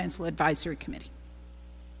Environmental Advisory Committee.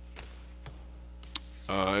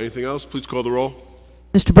 Anything else? Please call the roll.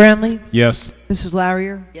 Mr. Brownlee? Yes. Mrs.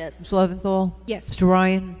 Larrier? Yes. Ms. Leventhal? Yes. Mr.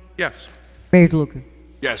 Ryan? Yes. Mayor DeLuca?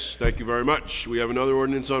 Yes, thank you very much. We have another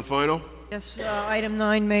ordinance on final. Yes, item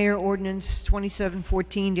 9, Mayor, ordinance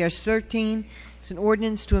 2714-13. It's an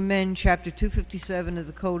ordinance to amend Chapter 257 of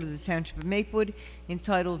the Code of the Township of Maplewood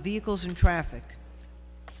entitled Vehicles and Traffic.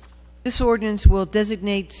 This ordinance will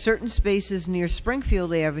designate certain spaces near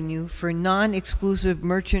Springfield Avenue for non-exclusive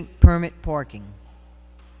merchant permit parking.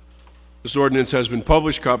 This ordinance has been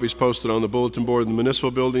published, copies posted on the bulletin board in the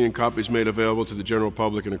municipal building, and copies made available to the general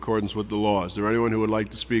public in accordance with the law. Is there anyone who would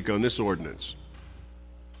like to speak on this ordinance?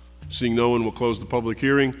 Seeing no one, will close the public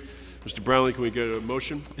hearing. Mr. Brownlee, can we get a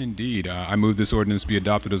motion? Indeed. I move this ordinance be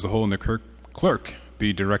adopted as a whole and the clerk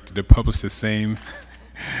be directed to publish the same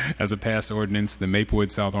as a passed ordinance, the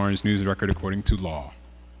Maplewood South Orange News Record according to law.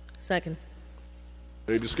 Second.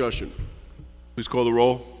 Any discussion? Please call the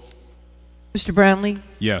roll. Mr. Brownlee?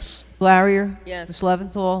 Yes. Larrier? Yes. Ms.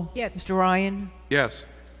 Leventhal? Yes. Mr. Ryan? Yes.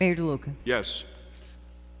 Mayor DeLuca? Yes.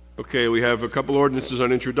 Okay, we have a couple ordinances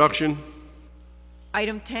on introduction.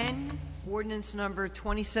 Item 10, ordinance number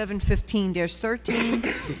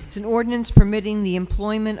 2715-13. It's an ordinance permitting the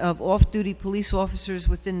employment of off-duty police officers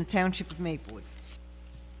within the Township of Maplewood.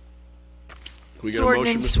 Can we This get a motion,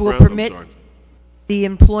 ordinance Mr. will Brown? I'm permit sorry. the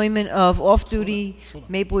employment of off-duty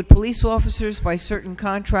Maplewood police officers by certain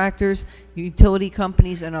contractors, utility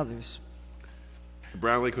companies, and others. Mr.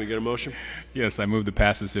 Brownlee, can we get a motion? Yes, I move the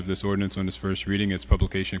passage of this ordinance on its first reading, its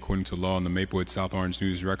publication according to law in the Maplewood South Orange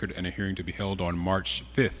News Record, and a hearing to be held on March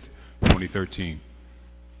 5th, 2013.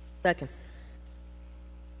 Second.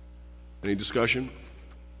 Any discussion?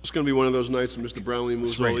 It's going to be one of those nights when Mr. Brownlee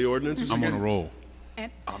moves right. all the ordinances I'm again? on a roll. And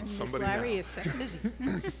Ms. somebody Larry now. is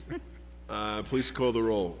second. Please call the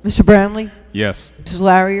roll. Mr. Brownlee? Yes. Mrs.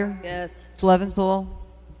 Larrier? Yes. Ms. Leventhal?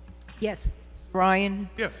 Yes. Ryan?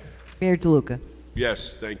 Yes. Mayor DeLuca?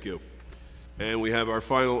 Yes, thank you. And we have our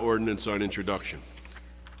final ordinance on introduction.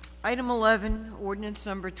 Item 11, ordinance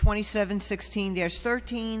number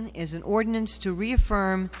 2716-13, is an ordinance to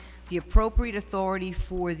reaffirm the appropriate authority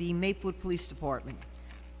for the Maplewood Police Department.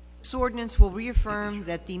 This ordinance will reaffirm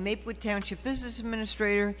that the Maplewood Township Business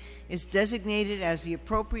Administrator is designated as the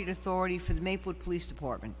appropriate authority for the Maplewood Police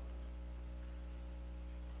Department.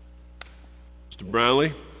 Mr.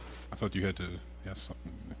 Brownlee? I thought you had to have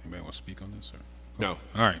something. Anybody want to speak on this? Or? No.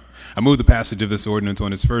 All right. I move the passage of this ordinance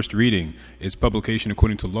on its first reading, its publication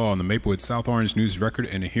according to law in the Maplewood South Orange News Record,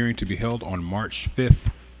 and a hearing to be held on March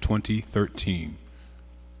 5th, 2013.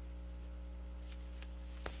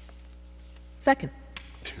 Second.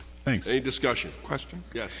 Thanks. Any discussion? Question?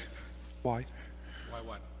 Yes. Why? Why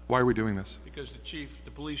what? Why are we doing this? Because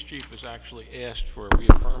the police chief has actually asked for a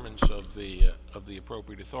reaffirmance of the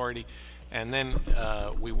appropriate authority, and then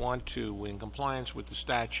we want to, in compliance with the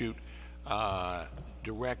statute,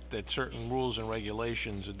 direct that certain rules and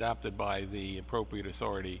regulations adopted by the appropriate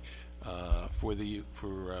authority for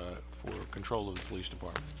control of the police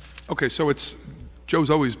department. Okay, so it's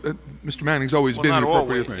Mr. Manning's always been not the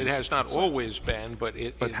appropriate. always. It has not always been, but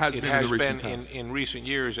it has been in recent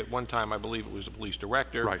years. At one time, I believe it was the police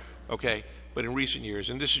director. Right. Okay, but in recent years,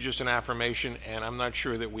 and this is just an affirmation, and I'm not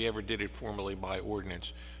sure that we ever did it formally by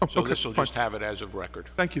ordinance. So okay, this will fine. just have it as of record.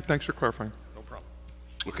 Thank you. Thanks for clarifying. No problem.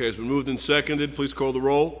 Okay, it's been moved and seconded. Please call the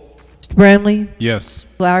roll. Mr. Brantley? Yes.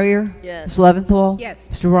 Blarier? Yes. Ms. Leventhal? Yes.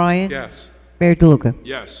 Mr. Ryan? Yes. Mayor DeLuca?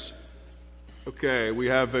 Yes. Okay, we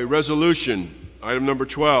have a resolution, item number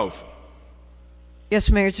 12. Yes,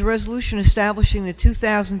 Mayor, it's a resolution establishing the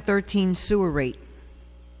 2013 sewer rate.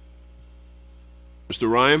 Mr.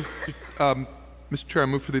 Ryan? Mr. Chair, I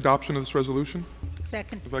move for the adoption of this resolution.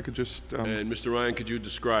 Second. If I could just... And Mr. Ryan, could you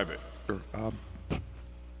describe it? Sure.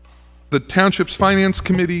 The Township's Finance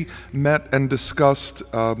Committee met and discussed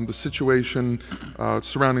the situation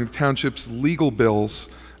surrounding the Township's legal bills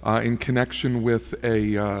in connection with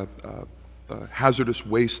a hazardous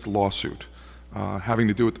waste lawsuit having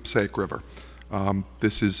to do with the Passaic River.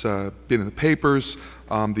 This has been in the papers.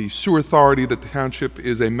 The sewer authority that the Township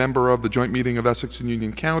is a member of, the joint meeting of Essex and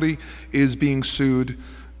Union County, is being sued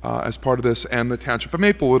as part of this, and the Township of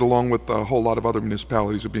Maplewood, along with a whole lot of other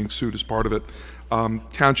municipalities, are being sued as part of it.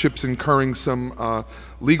 Township's incurring some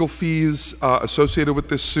legal fees associated with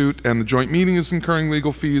this suit, and the joint meeting is incurring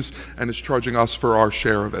legal fees and is charging us for our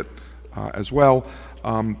share of it as well.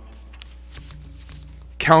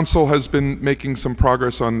 Council has been making some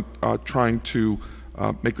progress on trying to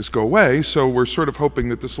make this go away, so we're sort of hoping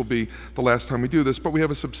that this will be the last time we do this, but we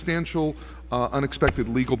have a substantial unexpected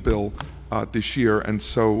legal bill this year, and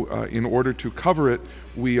so in order to cover it,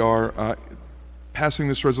 we are passing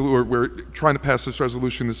this resolution, or we're trying to pass this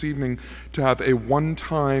resolution this evening to have a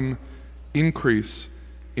one-time increase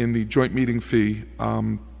in the joint meeting fee,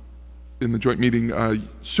 in the joint meeting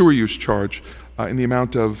sewer use charge in the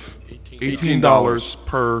amount of $18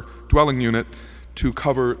 per dwelling unit to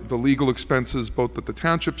cover the legal expenses both that the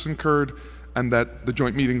Township's incurred and that the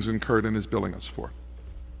joint meetings incurred and is billing us for.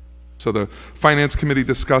 So the Finance Committee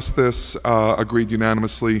discussed this, agreed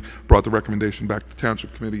unanimously, brought the recommendation back to the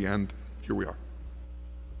Township Committee, and here we are.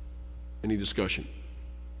 Any discussion?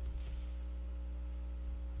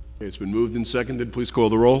 Okay, it's been moved and seconded. Please call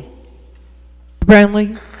the roll. Mr.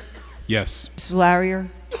 Brantley? Yes. Mrs.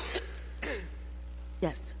 Larrier?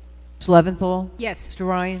 Yes. Ms. Leventhal? Yes. Mr.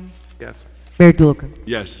 Ryan? Yes. Mayor DeLuca?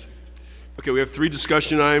 Yes. Okay, we have 3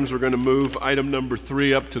 discussion items. We're going to move item number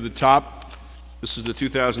 3 up to the top. This is the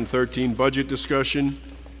 2013 budget discussion,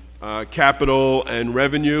 capital and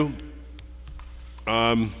revenue.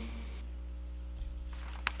 And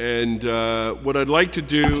what I'd like to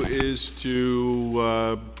do is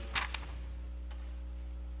to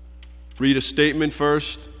read a statement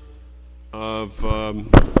first of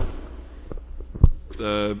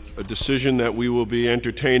a decision that we will be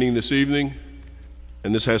entertaining this evening,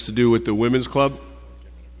 and this has to do with the Women's Club.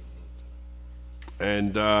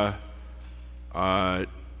 And when I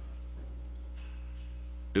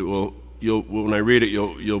read it,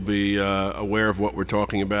 you'll be aware of what we're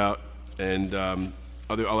talking about, and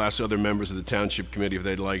I'll ask other members of the Township Committee if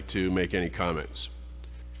they'd like to make any comments.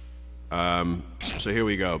 So here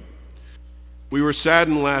we go. We were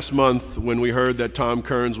saddened last month when we heard that Tom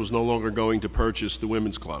Kearns was no longer going to purchase the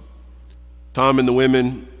Women's Club. Tom and the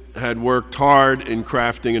women had worked hard in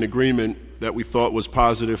crafting an agreement that we thought was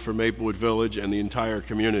positive for Maplewood Village and the entire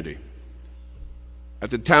community. At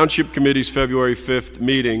the Township Committee's February 5th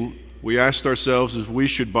meeting, we asked ourselves if we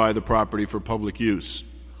should buy the property for public use.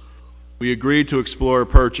 We agreed to explore a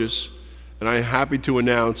purchase, and I am happy to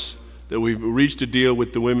announce that we've reached a deal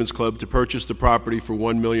with the Women's Club to purchase the property for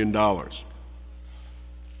 $1 million.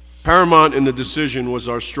 Paramount in the decision was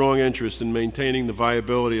our strong interest in maintaining the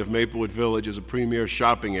viability of Maplewood Village as a premier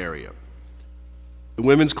shopping area. The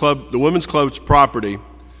Women's Club's property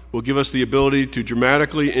will give us the ability to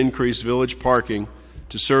dramatically increase village parking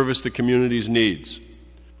to service the community's needs.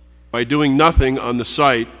 By doing nothing on the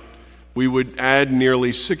site, we would add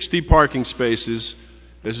nearly 60 parking spaces.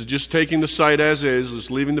 This is just taking the site as is,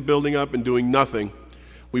 just leaving the building up and doing nothing.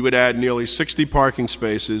 We would add nearly 60 parking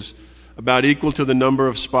spaces, about equal to the number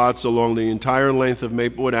of spots along the entire length of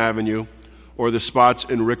Maplewood Avenue or the spots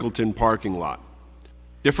in Rickleton parking lot.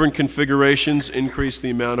 Different configurations increase the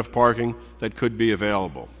amount of parking that could be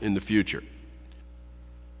available in the future.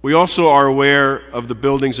 We also are aware of the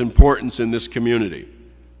building's importance in this community.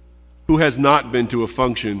 Who has not been to a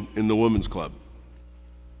function in the Women's Club?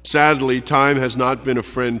 Sadly, time has not been a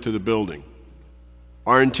friend to the building.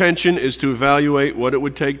 Our intention is to evaluate what it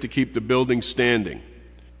would take to keep the building standing.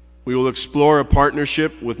 We will explore a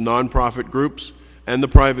partnership with nonprofit groups and the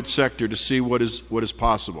private sector to see what is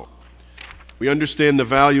possible. We understand the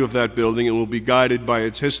value of that building and will be guided by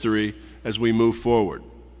its history as we move forward.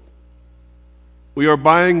 We are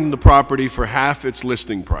buying the property for half its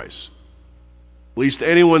listing price. Lest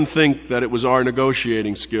anyone think that it was our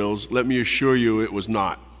negotiating skills, let me assure you it was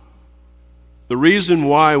not. The reason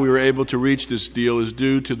why we were able to reach this deal is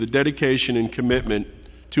due to the dedication and commitment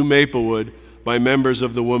to Maplewood by members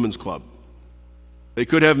of the Women's Club. They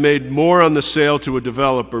could have made more on the sale to a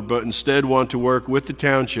developer, but instead want to work with the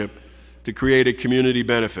township to create a community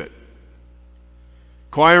benefit.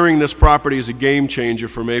 Acquiring this property is a game changer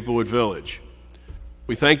for Maplewood Village.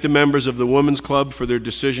 We thank the members of the Women's Club for their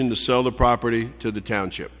decision to sell the property to the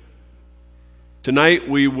township. Tonight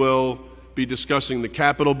we will be discussing the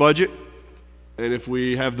capital budget, and if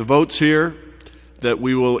we have the votes here, that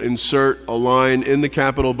we will insert a line in the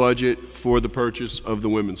capital budget for the purchase of the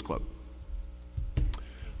Women's Club.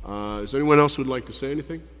 Is there anyone else who would like to say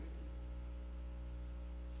anything?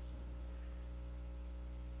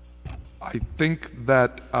 I think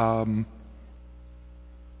that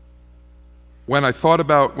when I thought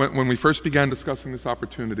about, when we first began discussing this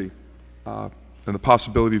opportunity and the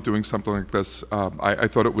possibility of doing something like this, I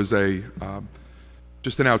thought it was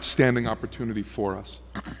just an outstanding opportunity for us.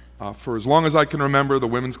 For as long as I can remember, the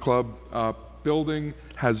Women's Club building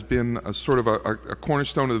has been a sort of a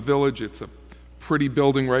cornerstone of the village. It's a pretty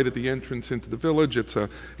building right at the entrance into the village. It's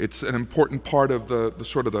an important part of the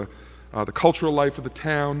cultural life of the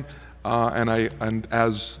town. And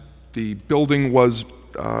as the building was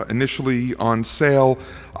initially on sale,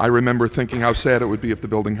 I remember thinking how sad it would be if the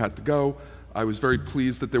building had to go. I was very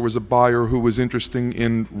pleased that there was a buyer who was interested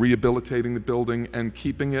in rehabilitating the building and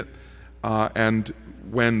keeping it. And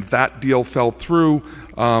when that deal fell through,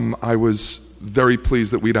 I was very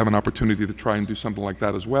pleased that we'd have an opportunity to try and do something like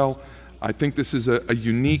that as well. I think this is a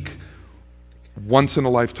unique,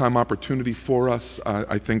 once-in-a-lifetime opportunity for us.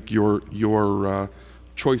 I think your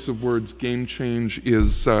choice of words, game change,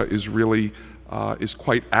 is really is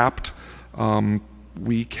quite apt.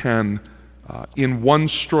 We can, in one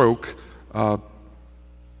stroke,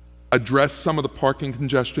 address some of the parking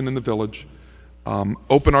congestion in the village,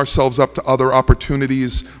 open ourselves up to other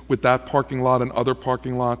opportunities with that parking lot and other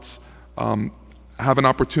parking lots, have an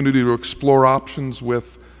opportunity to explore options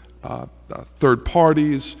with third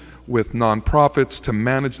parties, with nonprofits to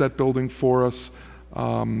manage that building for us.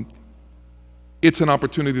 It's an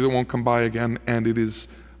opportunity that won't come by again, and it is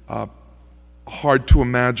hard to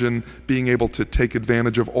imagine being able to take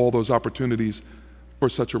advantage of all those opportunities for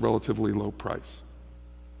such a relatively low price.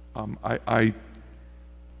 I'm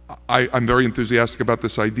very enthusiastic about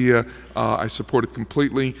this idea. I support it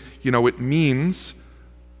completely. You know, it means,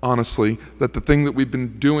 honestly, that the thing that we've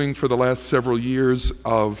been doing for the last several years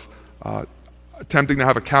of attempting to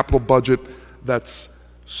have a capital budget that's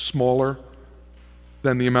smaller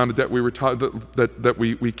than the amount of debt that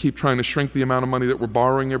we keep trying to shrink the amount of money that we're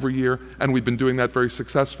borrowing every year, and we've been doing that very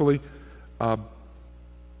successfully.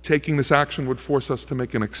 Taking this action would force us to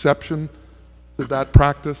make an exception to that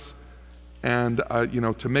practice, and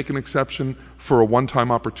to make an exception for a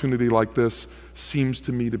one-time opportunity like this seems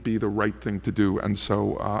to me to be the right thing to do, and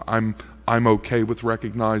so I'm okay with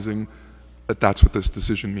recognizing that that's what this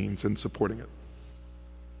decision means and supporting it.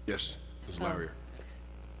 Yes, Ms. Larrier.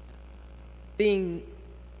 Being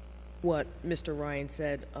what Mr. Ryan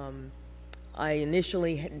said, I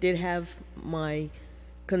initially did have my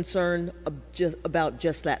concern about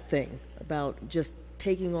just that thing, about just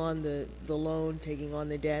taking on the loan, taking on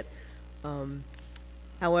the debt.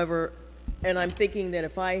 However, and I'm thinking that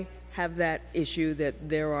if I have that issue, that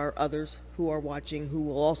there are others who are watching who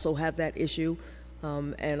will also have that issue.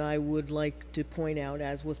 And I would like to point out,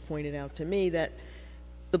 as was pointed out to me, that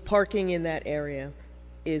the parking in that area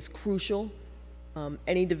is crucial.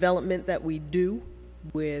 Any development that we do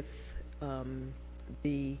with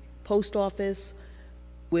the post office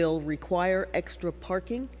will require extra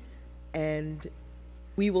parking, and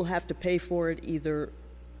we will have to pay for it either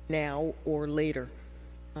now or later.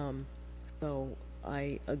 So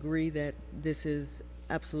I agree that this is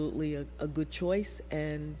absolutely a good choice,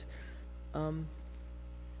 and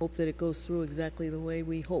hope that it goes through exactly the way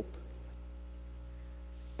we hope.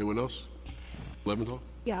 Anyone else? Leventhal?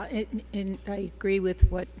 Yeah, and I agree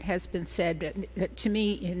with what has been said. But to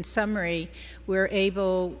me, in summary, we're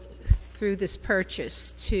able, through this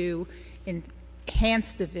purchase, to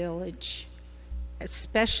enhance the village,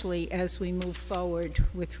 especially as we move forward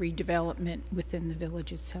with redevelopment within the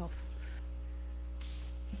village itself.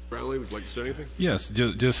 Brownlee, would you like to say anything? Yes,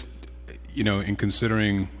 just in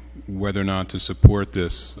considering whether or not to support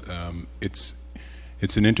this, it's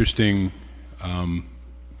an interesting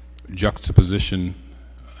juxtaposition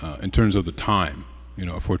in terms of the time.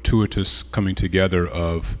 A fortuitous coming together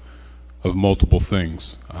of multiple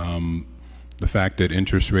things. The fact that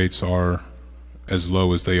interest rates are as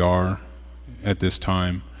low as they are at this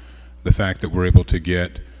time, the fact that we're able to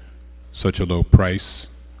get such a low price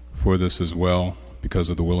for this as well because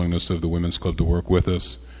of the willingness of the Women's Club to work with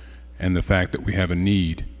us, and the fact that we have a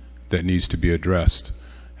need that needs to be addressed.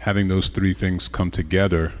 Having those three things come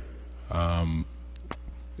together,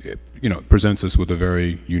 it presents us with a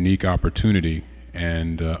very unique opportunity,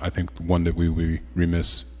 and I think one that we would be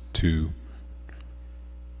remiss to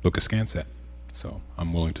look askance at. So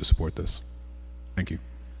I'm willing to support this. Thank you.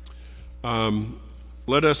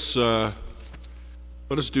 Let us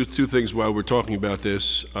do two things while we're talking about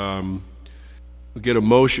this. We'll get a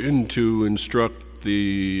motion to instruct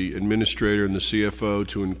the administrator and the CFO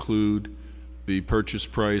to include the purchase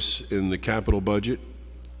price in the capital budget,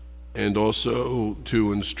 and also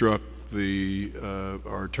to instruct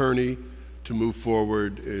our attorney to move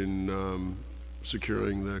forward in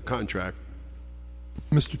securing the contract.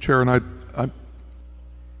 Mr. Chair, and I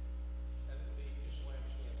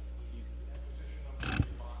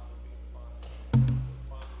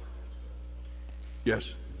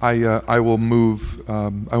Yes. I will move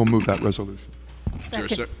that resolution.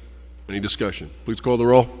 Any discussion? Please call the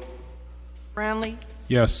roll. Brownlee?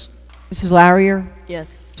 Yes. Mrs. Larrier?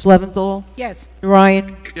 Yes. Ms. Leventhal? Yes.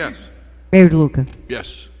 Ryan? Yes. Mayor DeLuca?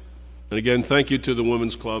 Yes. And again, thank you to the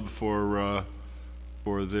Women's Club for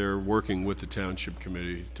their working with the Township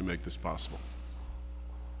Committee to make this possible.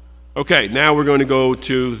 Okay, now we're going to go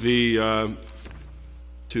to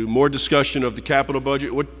to more discussion of the capital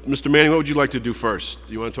budget. Mr. Manning, what would you like to do first?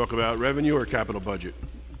 Do you want to talk about revenue or capital budget?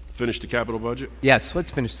 Finish the capital budget? Yes,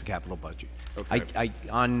 let's finish the capital budget. Okay. I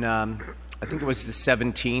think it was the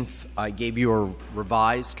 17th, I gave you a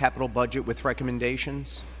revised capital budget with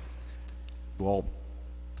recommendations. You all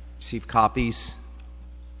received copies?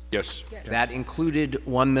 Yes. That included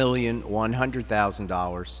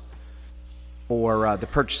 $1,100,000 for the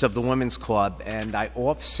purchase of the Women's Club, and I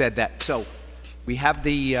offset that. So we have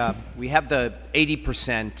the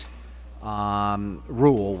 80%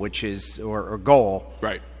 rule, which is or goal.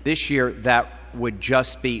 Right. This year, that would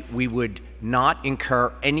just be, we would not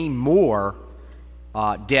incur any more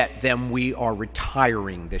debt than we are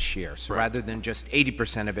retiring this year. So rather than just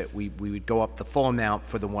 80% of it, we would go up the full amount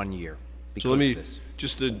for the 1 year. So let me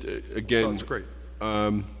just again, that's great.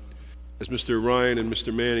 As Mr. Ryan and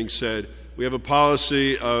Mr. Manning said, we have a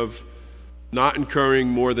policy of not incurring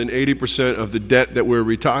more than 80% of the debt that we're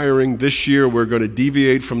retiring. This year, we're going to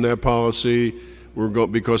deviate from that policy.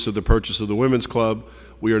 Because of the purchase of the Women's Club,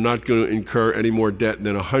 we are not going to incur any more debt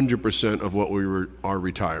than 100% of what we are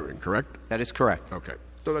retiring, correct? That is correct. Okay.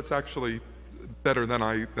 So that's actually better than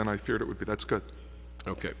I feared it would be. That's good.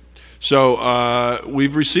 Okay. So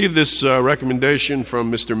we've received this recommendation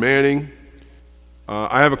from Mr. Manning.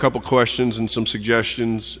 I have a couple questions and some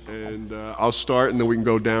suggestions, and I'll start, and then we can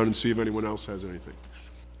go down and see if anyone else has anything.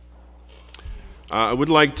 I would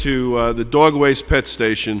like to, the dog waste pet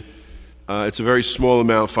station, it's a very small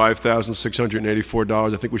amount,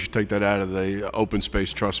 $5,684. I think we should take that out of the Open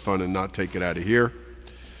Space Trust Fund and not take it out of here.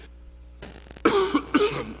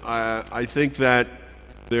 I think that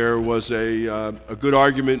there was a good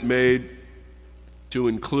argument made to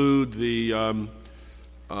include the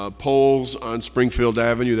poles on Springfield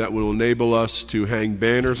Avenue that will enable us to hang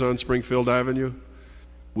banners on Springfield Avenue.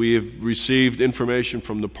 We have received information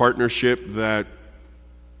from the partnership that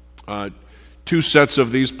 2 sets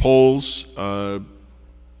of these poles, that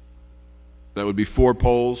would be 4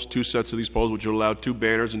 poles, 2 sets of these poles, which would allow 2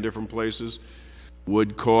 banners in different places,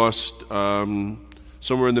 would cost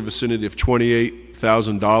somewhere in the vicinity of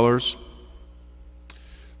 $28,000.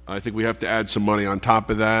 I think we have to add some money on top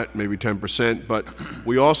of that, maybe 10%, but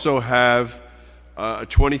we also have a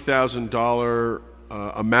 $20,000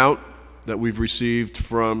 amount that we've received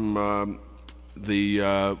from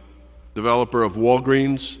the developer of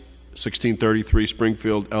Walgreens, 1633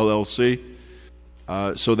 Springfield LLC.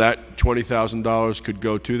 So that $20,000 could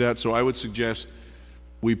go to that. So I would suggest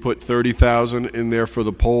we put $30,000 in there for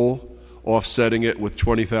the pole, offsetting it with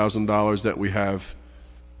 $20,000 that we have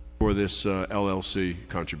for this LLC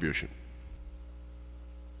contribution.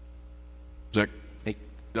 That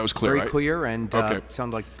was clear, Very right? clear, and okay.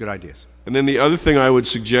 Sound like good ideas. And then the other thing I would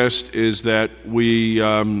suggest is that we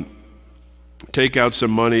take out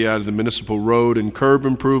some money out of the municipal road and curb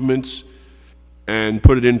improvements and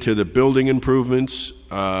put it into the building improvements,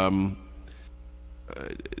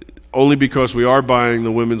 only because we are buying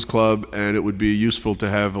the women's club, and it would be useful to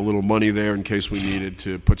have a little money there in case we needed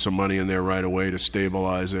to put some money in there right away to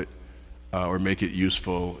stabilize it or make it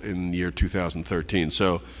useful in the year 2013.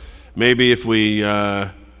 So maybe if we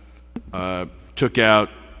took out,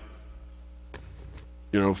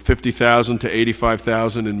 you know, $50,000 to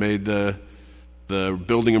 $85,000 and made the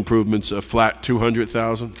building improvements a flat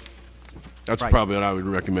 $200,000. That's Right. probably what I would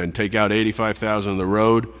recommend. Take out $85,000 on the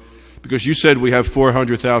road, because you said we have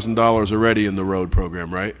 $400,000 already in the road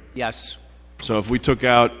program, right? Yes. So if we took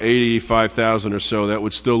out $85,000 or so, that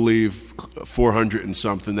would still leave 400 and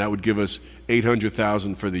something. That would give us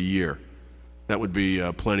 $800,000 for the year. That would be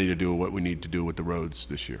plenty to do what we need to do with the roads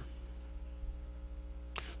this year.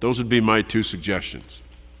 Those would be my two suggestions.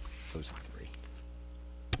 Those are three.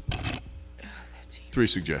 Three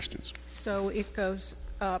suggestions. So it goes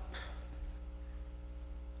up,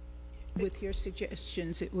 with your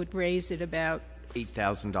suggestions, it would raise it about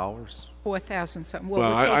 $8,000. 4,000 something. Well,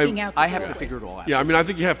 Well, we're taking out the I have to roads. figure it all out. Yeah, I mean, I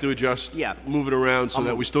think you have to adjust, Yeah. move it around so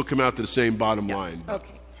that we still come out to the same bottom line.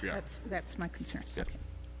 Okay, Yeah. that's my concern. Okay.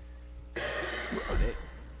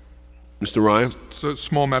 Mr. Ryan? So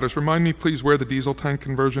small matters. Remind me, please, where the diesel tank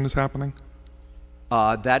conversion is happening?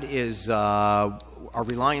 That is, our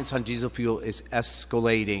reliance on diesel fuel is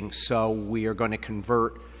escalating, so we are going to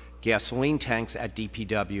convert gasoline tanks at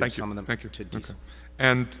DPW, Thank some you. of them Thank you. to diesel. Okay.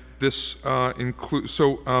 And this includes,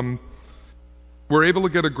 so we're able to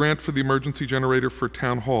get a grant for the emergency generator for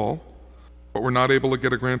Town Hall, but we're not able to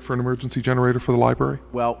get a grant for an emergency generator for the library?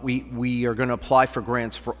 Well, we are going to apply for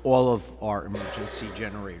grants for all of our emergency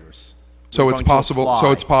generators. So We're it's going to possible. So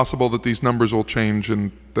apply. it's possible that these numbers will change,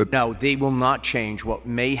 and that. No, they will not change. What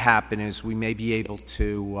may happen is we may be able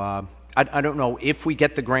to. I don't know if we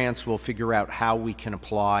get the grants. We'll figure out how we can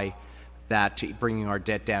apply that to bringing our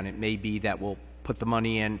debt down. It may be that we'll put the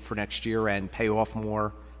money in for next year and pay off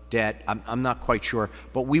more debt. I'm not quite sure,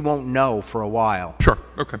 but we won't know for a while. Sure.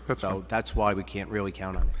 Okay, that's so fine. that's why we can't really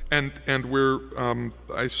count on it. And we're.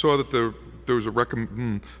 I saw that there was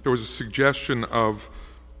a suggestion of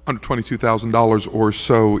 $122,000 or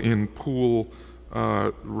so in pool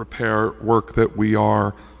repair work that we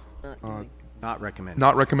are Not recommended.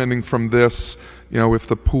 not recommending from this. You know, if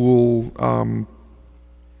the pool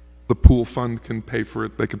fund can pay for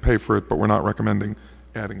it, they could pay for it, but we're not recommending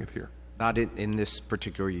adding it here. Not in this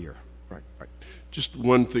particular year. Right. Just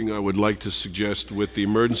one thing I would like to suggest with the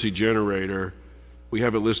emergency generator, we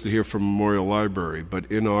have it listed here from Memorial Library,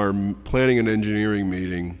 but in our planning and engineering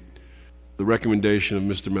meeting, the recommendation of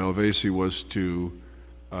Mr. Malvasi was to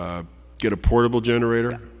get a portable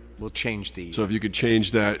generator. Yeah. We'll change the. So if you could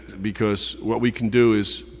change that, because what we can do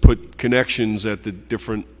is put connections at the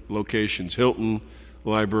different locations, Hilton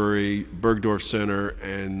Library, Bergdorf Center,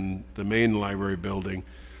 and the main library building,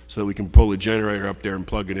 so that we can pull a generator up there and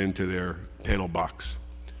plug it into their panel box.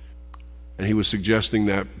 And he was suggesting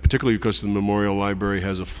that, particularly because the Memorial Library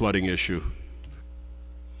has a flooding issue.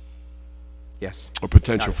 Yes. A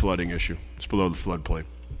potential flooding issue. It's below the floodplain.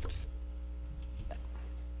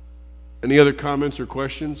 Any other comments or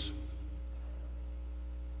questions?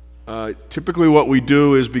 Typically what we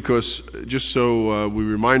do is, because, just so we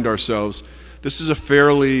remind ourselves, this is a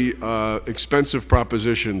fairly expensive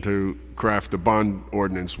proposition to craft a bond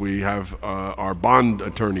ordinance. We have our bond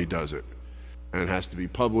attorney does it, and it has to be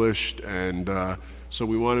published, and so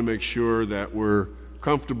we want to make sure that we're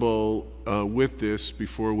comfortable with this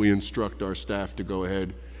before we instruct our staff to go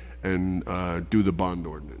ahead and do the bond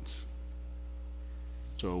ordinance.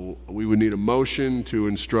 So we would need a motion to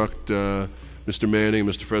instruct Mr. Manning and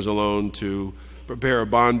Mr. Fresalone to prepare a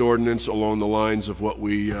bond ordinance along the lines of what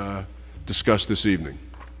we discussed this evening.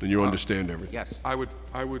 And you understand everything. Yes. I would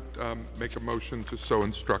make a motion to so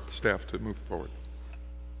instruct staff to move forward.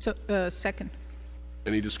 So, second.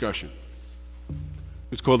 Any discussion?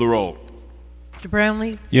 Let's call the roll. Mr.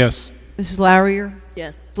 Brownlee? Yes. Mrs. Larrier?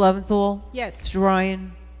 Yes. Mrs. Leventhal? Yes. Mr.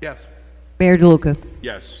 Ryan? Yes. Mayor DeLuca?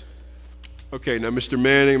 Yes. Okay, now Mr.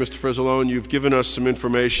 Manning, Mr. Fresalone, you've given us some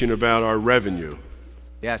information about our revenue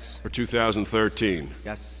Yes. for 2013.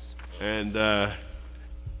 Yes. And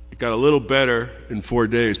it got a little better in 4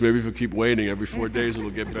 days. Maybe if we keep waiting every 4 days, it'll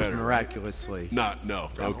get better. Miraculously. No.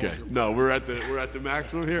 Okay. No, we're at the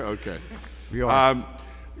maximum here. Okay. We are.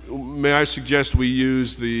 May I suggest we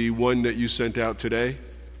use the one that you sent out today?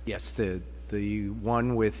 Yes. The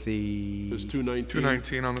one with the. There's 219.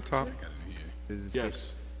 219 on the top.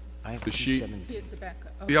 Yes. I have The sheet. 270. Here's the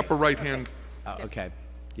backup. The upper right hand. Okay.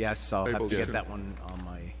 Yes, I'll have to Tables, get yeah. that one on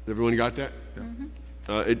my. Everyone got that? Mm-hmm.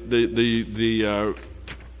 The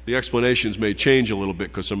explanations may change a little bit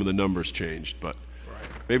because some of the numbers changed, but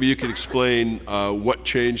maybe you could explain what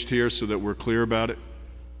changed here so that we're clear about it.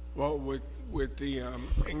 Well, with the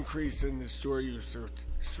increase in the sewer user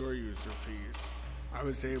fees, I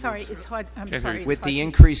was able Sorry, to... it's hard. I'm sorry. With the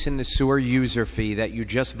increase in the sewer user fee that you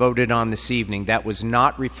just voted on this evening, that was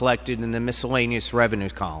not reflected in the miscellaneous revenue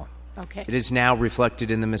column. Okay. It is now reflected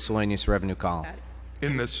in the miscellaneous revenue column.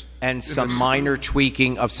 And some minor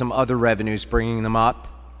tweaking of some other revenues, bringing them up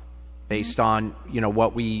based on,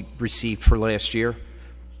 what we received for last year.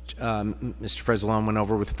 Mr. Fresalone went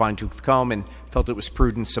over with a fine-tooth comb and felt it was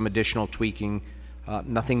prudent, some additional tweaking,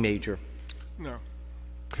 nothing major. No.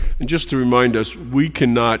 And just to remind us, we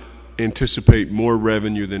cannot anticipate more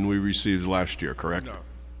revenue than we received last year, correct? No.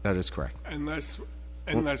 That is correct. Unless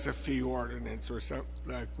a fee ordinance or something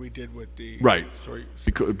like we did with the... Right.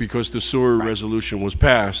 Because the sewer resolution was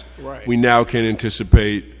passed, right. We now can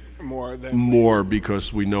anticipate more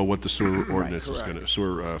because we know what the sewer ordinance is going to,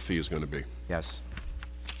 sewer fee is going to be. Yes.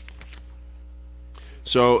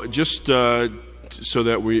 So just so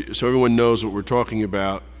everyone knows what we're talking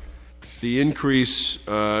about, the increase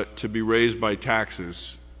to be raised by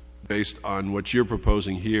taxes based on what you're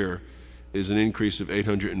proposing here is an increase of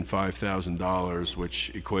 $805,000,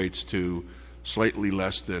 which equates to slightly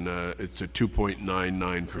less than it's a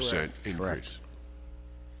 2.99% increase. Correct.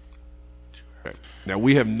 Okay. Now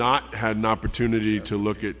we have not had an opportunity to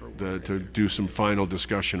look at to do some final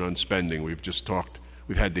discussion on spending. We've just talked.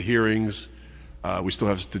 We've had the hearings. We still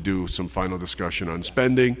have to do some final discussion on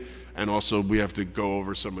spending, and also we have to go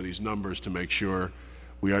over some of these numbers to make sure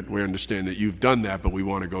we understand that you've done that, but we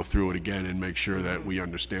want to go through it again and make sure that we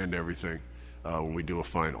understand everything when we do a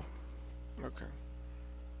final. Okay.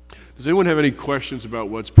 Does anyone have any questions about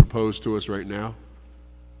what's proposed to us right now?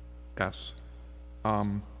 Yes.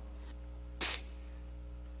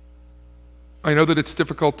 I know that it's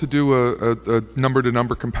difficult to do a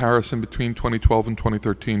number-to-number comparison between 2012 and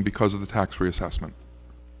 2013 because of the tax reassessment.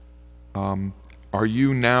 Are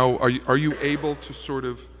you able to sort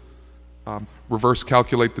of reverse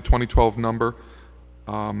calculate the 2012 number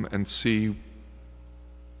and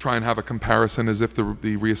try and have a comparison as if the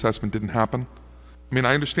reassessment didn't happen? I mean,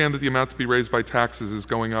 I understand that the amount to be raised by taxes is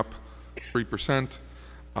going up 3%.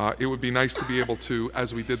 It would be nice to be able to,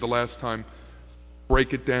 as we did the last time,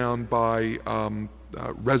 break it down by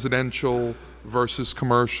residential versus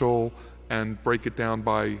commercial, and break it down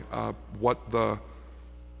by what the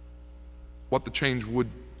change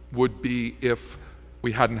would be if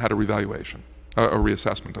we hadn't had a revaluation, a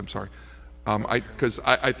reassessment. I'm sorry, because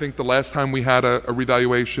I think the last time we had a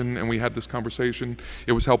revaluation and we had this conversation,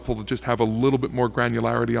 it was helpful to just have a little bit more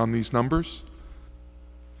granularity on these numbers,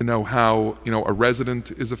 to know how a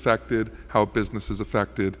resident is affected, how a business is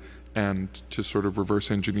affected, and to sort of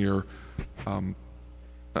reverse engineer an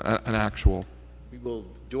actual. We will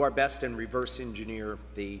do our best and reverse engineer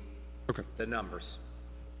the numbers.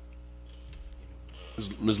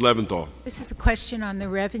 Ms. Leventhal. This is a question on the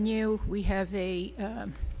revenue. We have a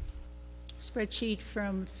spreadsheet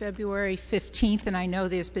from February 15th, and I know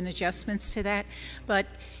there's been adjustments to that, but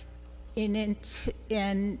in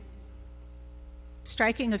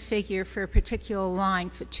striking a figure for a particular line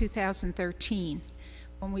for 2013,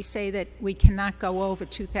 when we say that we cannot go over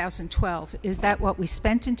 2012, is that what we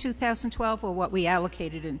spent in 2012 or what we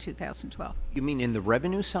allocated in 2012? You mean in the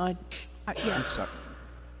revenue side? Yes.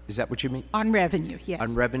 Is that what you mean? On revenue, yes.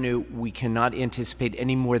 On revenue, we cannot anticipate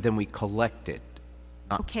any more than we collected.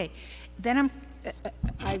 Okay. Then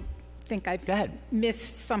I think I've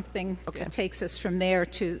missed something that takes us from there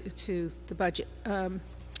to the budget.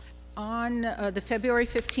 On the February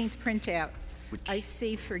 15th printout, I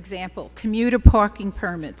see, for example, commuter parking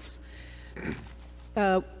permits.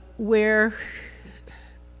 We're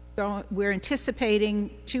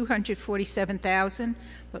anticipating 247,000.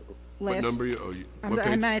 But what number? What page?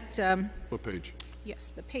 I'm at. What page?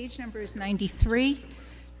 Yes, the page number is 93.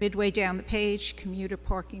 Midway down the page, commuter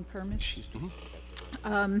parking permits.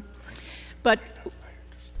 But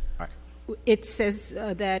it says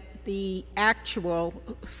that the actual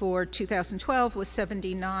for 2012 was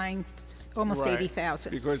 79, almost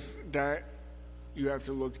 80,000. Because that, you have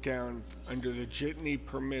to look down under the jitney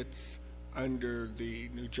permits under the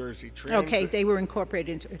New Jersey Transit. Okay, they were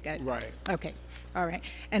incorporated into it. Right. Okay, all right.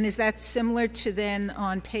 And is that similar to then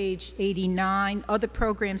on page 89, other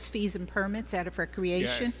programs, fees, and permits out of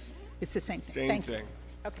recreation? Yes. It's the same thing. Same thing.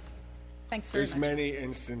 Okay. Thanks very much. There's many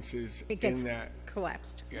instances it gets in that.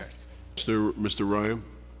 Collapsed. Yes. Mr. Ryan?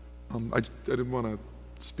 I didn't want to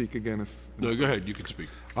speak again. No, go ahead. You can speak.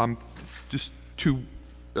 Just two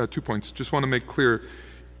points. Just want to make clear,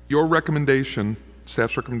 your recommendation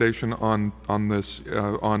staff's recommendation on this,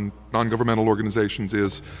 on non-governmental organizations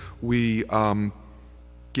is we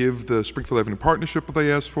give the Springfield Avenue Partnership what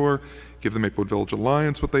they asked for, give the Maplewood Village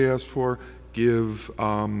Alliance what they asked for, give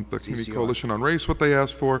the Community Coalition on Race what they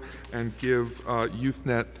asked for, and give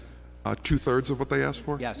YouthNet 2/3 of what they asked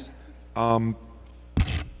for? Yes.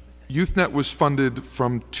 YouthNet was funded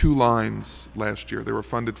from 2 lines last year. They were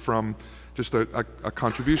funded from just a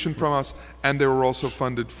contribution from us, and they were also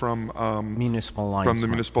funded from Municipal Alliance. From the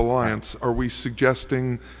Municipal Alliance. Are we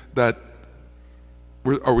suggesting that?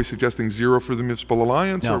 Are we suggesting 0 for the Municipal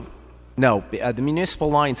Alliance? No. Or? No. The Municipal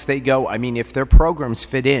Alliance, they go. I mean, if their programs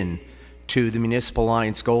fit in to the Municipal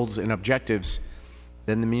Alliance goals and objectives,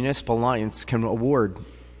 then the Municipal Alliance can award,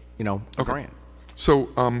 a grant. So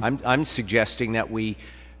I'm suggesting that we,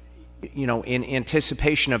 in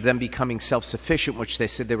anticipation of them becoming self-sufficient, which they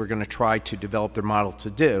said they were going to try to develop their model to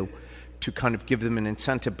do, to kind of give them an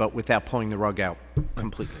incentive, but without pulling the rug out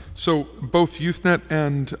completely. So both YouthNet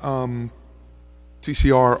and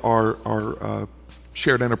CCR are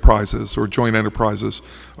shared enterprises or joint enterprises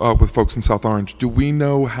with folks in South Orange. Do we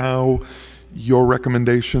know how your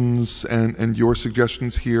recommendations and your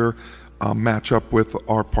suggestions here match up with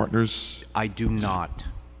our partners? I do not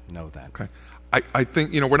know that. Okay. I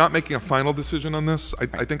think, we're not making a final decision on this.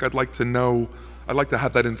 I think I'd like to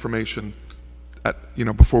have that information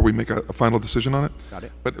before we make a final decision on it. Got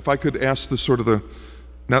it. But if I could ask now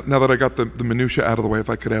that I got the minutia out of the way, if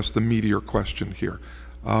I could ask the meatier question here.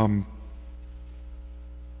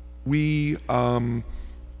 We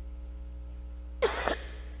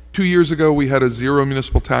 2 years ago, we had a 0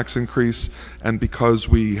 municipal tax increase, and because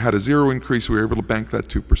we had a 0 increase, we were able to bank that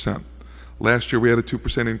 2%. Last year, we had a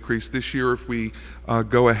 2% increase. This year, if we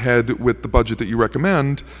go ahead with the budget that you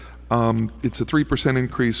recommend, it's a 3%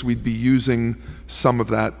 increase. We'd be using some of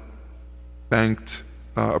that banked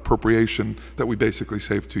appropriation that we basically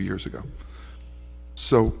saved 2 years ago.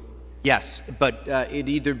 So yes, but it'd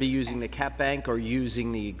either be using the cap bank or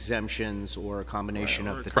using the exemptions or a combination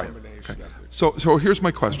of the two. Okay. So here's my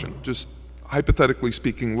question. Just hypothetically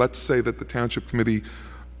speaking, let's say that the Township Committee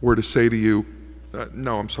were to say to you,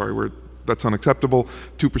 no, I'm sorry, that's unacceptable,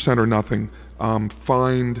 2% or nothing.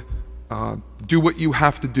 Do what you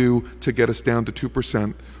have to do to get us down to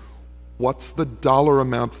 2%. What's the dollar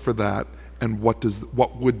amount for that? And what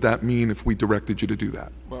would that mean if we directed you to do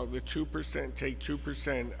that? Well, the 2%, take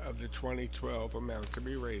 2% of the 2012 amount to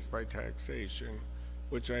be raised by taxation,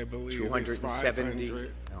 which I believe is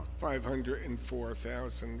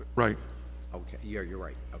 504,000. Right. Okay, you're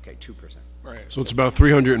right. Okay, 2%. Right. So it's about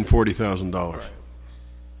 $340,000.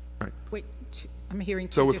 Right. Wait, I'm hearing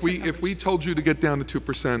two So different if we told you to get down to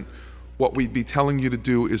 2%, what we'd be telling you to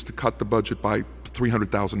do is to cut the budget by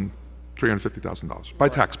 $350,000 by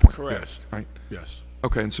tax point. Correct. Yes. Right? Yes.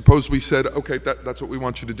 Okay, and suppose we said, okay, that's what we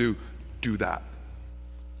want you to do that.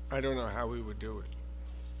 I don't know how we would do it.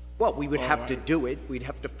 Well, we would have to do it. We'd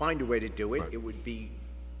have to find a way to do it. Right. It would be,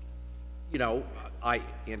 I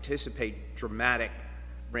anticipate dramatic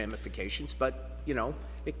ramifications, but,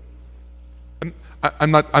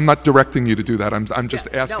 I'm not directing you to do that. I'm just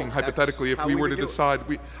asking hypothetically if we were to decide.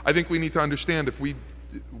 I think we need to understand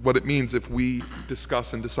what it means if we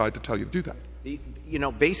discuss and decide to tell you to do that.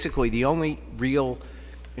 Basically the only real,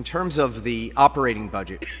 in terms of the operating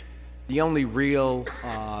budget, the only real,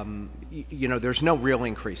 there's no real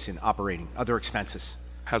increase in operating other expenses.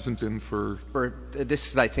 Hasn't been for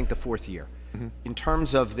this is, I think, the 4th year. Mm-hmm. In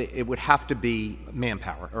terms of it would have to be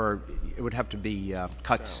manpower, or it would have to be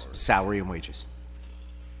cuts, salary and wages.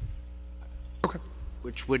 Okay.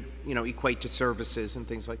 Which would, equate to services and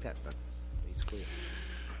things like that. That's basically it.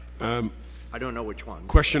 I don't know which one.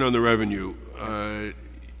 Question on the revenue. Yes.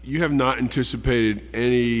 You have not anticipated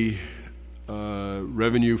any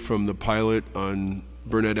revenue from the pilot on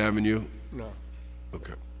Burnett Avenue? No.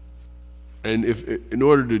 Okay. And in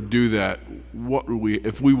order to do that,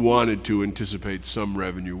 if we wanted to anticipate some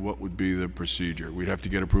revenue, what would be the procedure? We'd have to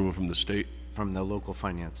get approval from the state? From the local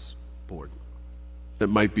finance board. That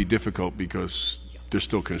might be difficult because they're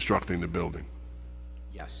still constructing the building.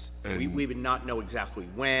 Yes. We would not know exactly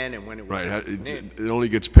when and when it would right. It only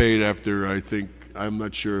gets paid after, I'm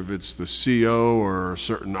not sure if it's the CO or a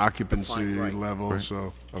certain occupancy level. Right.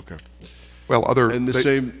 So, okay. Well, other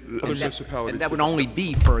municipalities. And that would only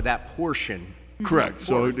be for that portion. Correct.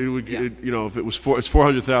 So it would, if it was it's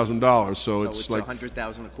 $400,000, so it's like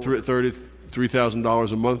 $100,000 a quarter.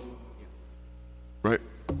 $33,000 a month, right?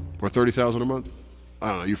 Or $30,000 a month. I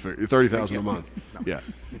don't know. You figure $30,000 a month. No. Yeah.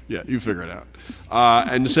 You figure it out.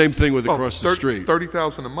 And the same thing with across the street.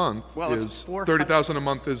 $30,000 a month is $30,000 a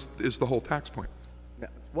month is the whole tax point.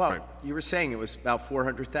 Well, Right. you were saying it was about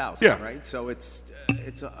 400,000, Yeah. right? So it's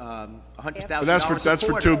 $100,000. But that's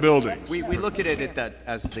for two buildings. We look at it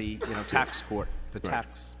as the tax court,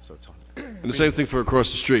 tax. So it's on. And the same thing for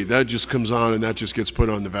across the street. That just comes on and that just gets put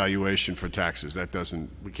on the valuation for taxes. That doesn't,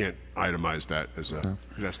 we can't itemize that as a,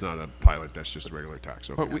 that's not a pilot, that's just a regular tax.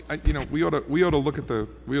 Okay. But we ought to look at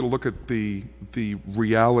the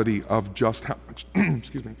reality of just how much,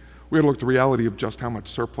 excuse me, we ought to look at the reality of just how much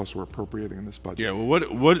surplus we're appropriating in this budget. Yeah, well,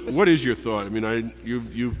 what is your thought? I mean,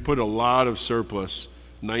 you've put a lot of surplus,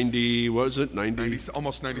 90, what was it, 90?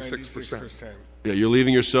 Almost 96%. Yeah, you're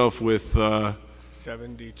leaving yourself with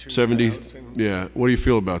 70, yeah. What do you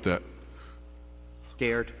feel about that?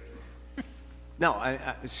 Scared. No,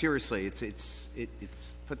 I seriously, it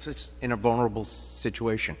puts us in a vulnerable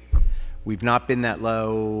situation. We've not been that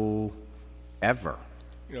low ever.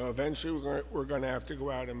 Eventually we're going to have to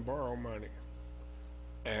go out and borrow money,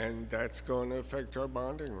 and that's going to affect our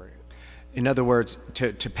bonding rate. In other words,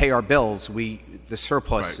 to pay our bills, the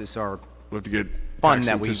surplus is our We'll have to get fund tax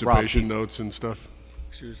that we anticipation rob notes and stuff.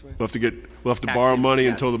 Excuse me? We'll have to Tax borrow in, money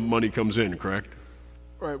yes. until the money comes in, correct?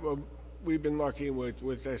 Right, well, we've been lucky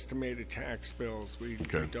with estimated tax bills. We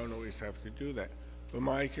don't always have to do that. But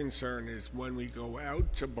my concern is when we go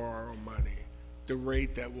out to borrow money, the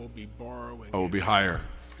rate that we'll be borrowing. Oh, it will be higher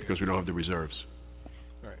because we don't have the reserves.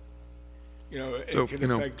 Right. It So,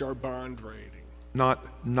 can affect our bond rating.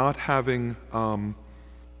 Not having,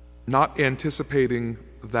 not anticipating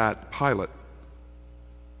that pilot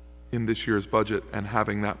in this year's budget and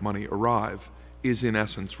having that money arrive is in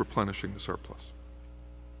essence replenishing the surplus.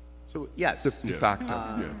 So yes, De facto.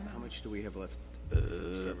 How much do we have left?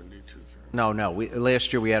 72,000. No.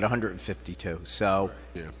 Last year we had 152. So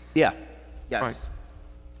yeah, yes. Right.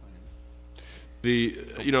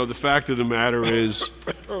 The fact of the matter is,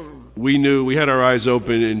 we had our eyes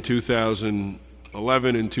open in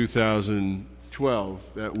 2011 and 2012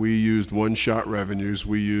 that we used one-shot revenues.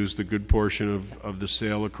 We used a good portion of the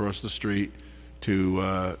sale across the street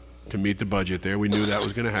to meet the budget there. We knew that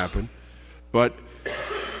was going to happen, but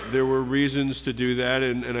there were reasons to do that,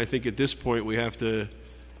 and I think at this point we have to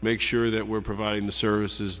make sure that we're providing the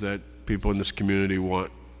services that people in this community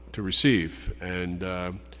want to receive,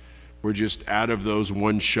 and we're just out of those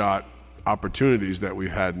one-shot opportunities that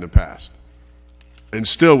we've had in the past. And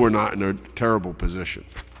still we're not in a terrible position.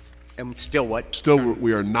 And still what? Still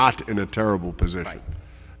we are not in a terrible position.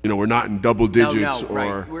 Right. We're not in double digits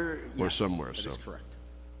right. or Yes, somewhere. that is correct.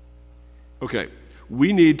 Okay,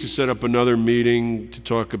 we need to set up another meeting to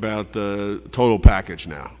talk about the total package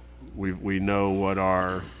now. We know what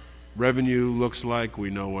our revenue looks like, we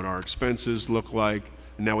know what our expenses look like,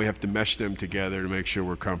 and now we have to mesh them together to make sure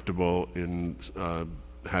we're comfortable in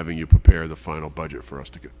having you prepare the final budget for us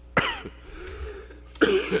to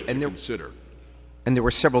consider. And there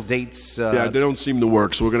were several dates. Yeah, they don't seem to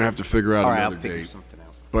work, so we're going to have to figure out all right, another I'll figure date. something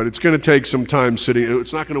out. But it's going to take some time sitting.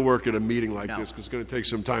 It's not going to work at a meeting like this because it's going to take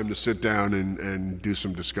some time to sit down and do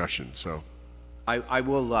some discussion. So I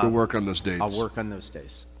will. We'll work on those dates. I'll work on those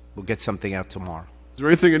days. We'll get something out tomorrow. Is there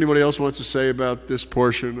anything anybody else wants to say about this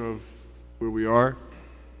portion of where we are?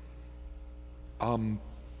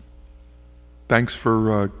 Thanks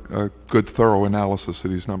for a good, thorough analysis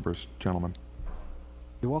of these numbers, gentlemen.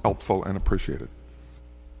 You're welcome. Helpful and appreciated.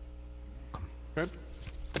 Okay.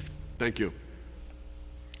 Thank you.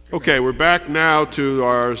 Okay, we're back now to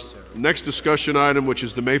our next discussion item, which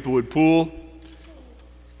is the Maplewood Pool.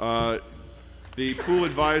 The Pool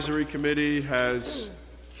Advisory Committee has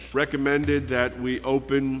recommended that we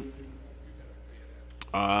open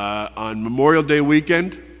on Memorial Day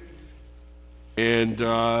weekend, and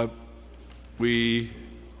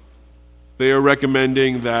they are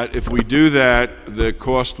recommending that if we do that, the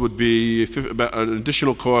cost would be about an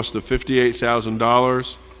additional cost of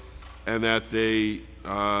 $58,000, and that they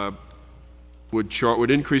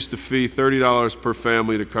would increase the fee $30 per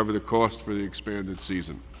family to cover the cost for the expanded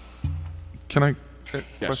season. Can I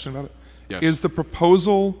question about it? Yes. Is the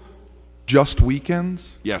proposal just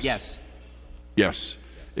weekends? Yes. Yes. Yes.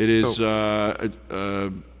 It is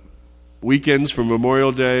weekends from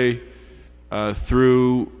Memorial Day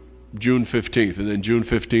through June 15th, and then June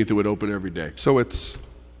 15th it would open every day. So it's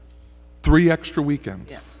 3 extra weekends?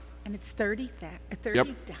 Yes. And it's $30? Yep.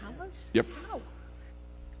 Yep. Wow.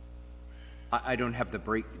 I don't have the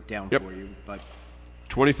breakdown for you, but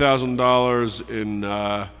 $20,000 in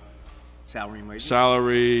salary and wages.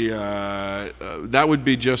 salary. That would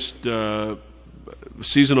be just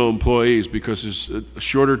seasonal employees because there's a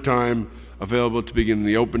shorter time available to begin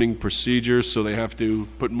the opening procedures, so they have to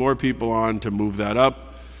put more people on to move that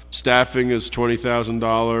up. Staffing is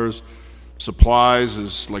 $20,000. Supplies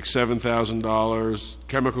is like $7,000.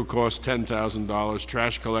 Chemical costs $10,000.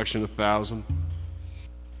 Trash collection $1,000.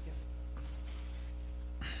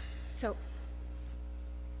 So,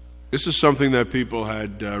 This is something that people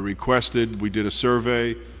had requested. We did a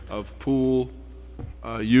survey of pool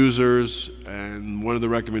users, and one of the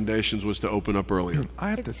recommendations was to open up earlier. I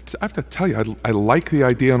have to tell you, I like the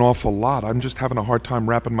idea an awful lot. I'm just having a hard time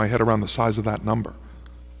wrapping my head around the size of that number.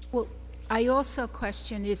 well, I also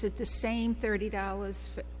question, is it the same $30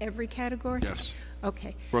 for every category? Yes.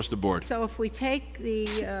 Okay. Across the board. So if we take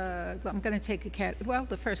I'm going to take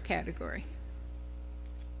the first category.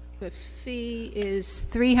 The fee is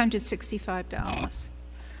 $365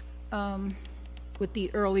 with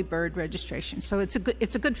the early bird registration. So it's a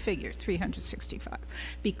good figure, $365,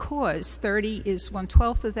 because 30 is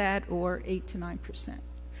 1/12 of that, or 8 to 9%.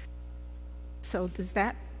 So does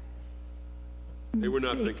that? They were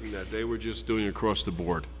not thinking that. They were just doing across the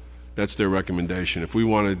board. That's their recommendation. If we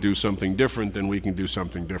want to do something different, then we can do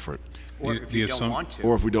something different. Or if you don't want to.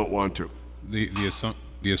 Or if we don't want to.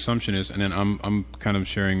 The assumption is, and then I'm kind of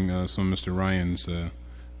sharing some of Mr. Ryan's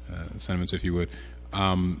sentiments, if you would.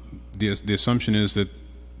 The assumption is that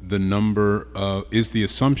the number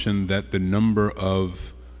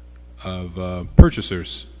of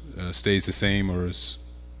purchasers stays the same, or is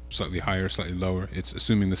slightly higher, slightly lower. It's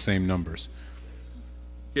assuming the same numbers.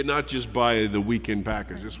 Yeah, not just buy the weekend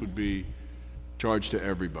package. This would be charged to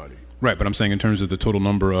everybody. Right, but I'm saying in terms of the total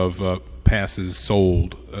number of passes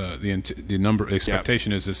sold, the number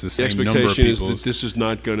expectation is it's the same number of people. The expectation is that this is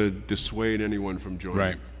not going to dissuade anyone from joining.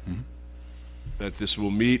 Right. Mm-hmm. That this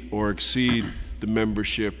will meet or exceed the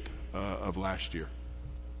membership of last year.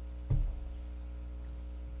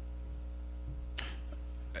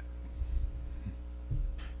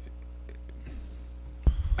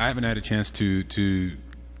 I haven't had a chance to do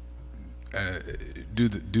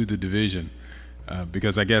the division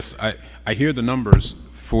because I guess I hear the numbers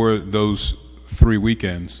for those 3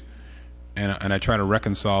 weekends, and I try to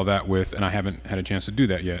reconcile that with, and I haven't had a chance to do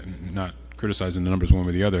that yet, not criticizing the numbers one way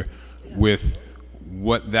or the other, with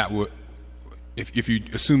what that would, if you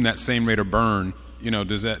assume that same rate of burn, do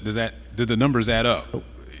the numbers add up?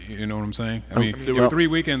 You know what I'm saying? I mean, if 3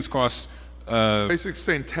 weekends cost basically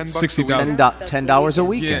saying $10 $10 a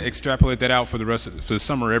week. Yeah, extrapolate that out for the rest for the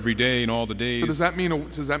summer every day and all the days. So does that mean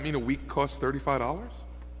a week costs $35?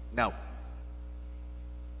 No.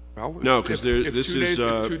 Well, no, because this is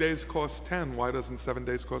if 2 days cost 10, why doesn't 7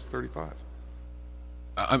 days cost 35?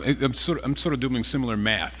 I'm sort of doing similar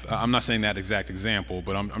math. I'm not saying that exact example,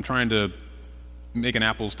 but I'm trying to make an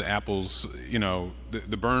apples to apples.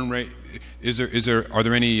 The burn rate. Are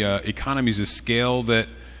there any economies of scale that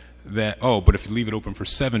but if you leave it open for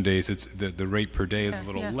 7 days, it's the rate per day is a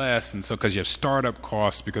little less, and so because you have startup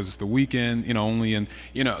costs because it's the weekend, only, and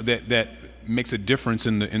that makes a difference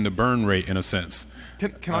in the burn rate in a sense.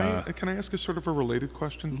 Can I ask a sort of a related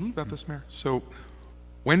question about this, Mayor? So,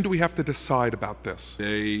 when do we have to decide about this?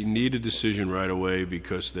 They need a decision right away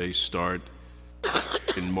because they start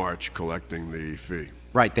in March collecting the fee.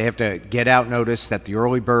 Right, they have to get out notice that the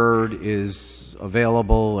early bird is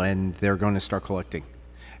available, and they're going to start collecting.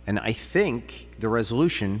 And I think the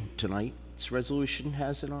resolution tonight's resolution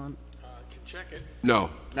has it on. Can check it. No.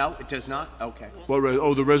 No, it does not. Okay.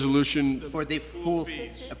 Well, the resolution for the pool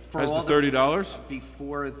has the $30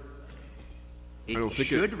 before. I don't think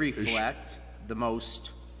should reflect the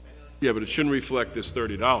most. Yeah, but it shouldn't reflect this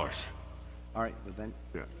 $30. All right, but then.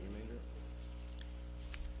 Yeah.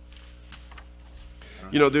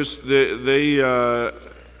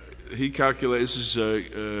 He calculates. This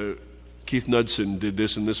is Keith Knudsen did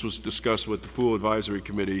this, and this was discussed with the Pool Advisory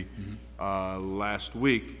Committee last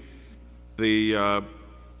week. The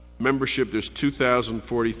membership, there's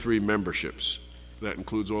 2,043 memberships. That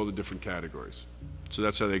includes all the different categories. So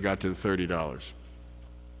that's how they got to the $30.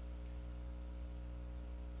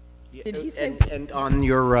 Did he say? And on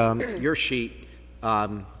your sheet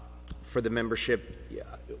for the membership,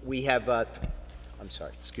 we have. I'm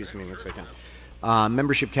sorry. Excuse me 1 second.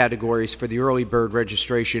 Membership categories for the early bird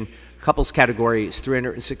registration. Couples category is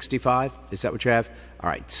 $365. Is that what you have? All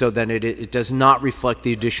right. So then it does not reflect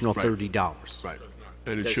the additional $30. Right.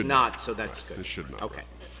 And it does should not. So that's good. It should not. Okay.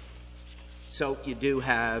 So you do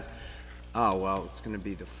have. Oh well, it's going to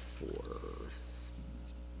be the 4th.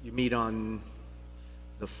 You meet on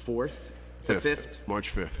the 4th, the 5th,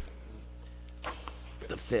 March 5th.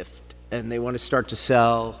 The 5th, and they want to start to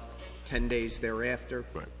sell 10 days thereafter.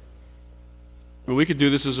 Right. Well, we could do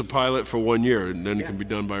this as a pilot for 1 year, and then it can be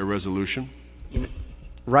done by a resolution.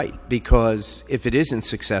 Right, because if it isn't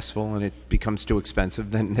successful and it becomes too expensive,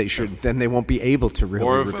 then they won't be able to really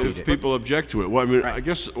repeat it. Or if people object to it. Well, I mean, I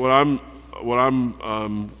guess what I'm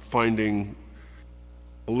finding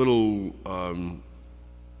a little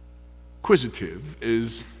inquisitive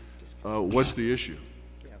is what's the issue?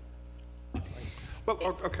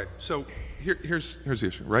 Well, okay, so here's the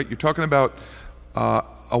issue, right? You're talking about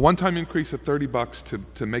a one-time increase of $30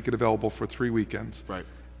 to make it available for 3 weekends. Right.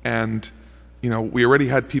 And, you know, we already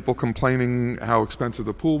had people complaining how expensive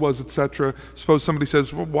the pool was, et cetera. Suppose somebody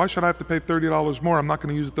says, well, why should I have to pay $30 more? I'm not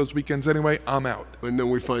going to use it those weekends anyway. I'm out. And then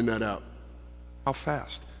we find that out. How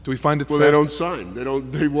fast? Do we find it Well, fast? they don't sign.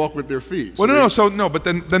 They walk with their feet. Well, but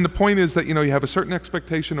then the point is that, you know, you have a certain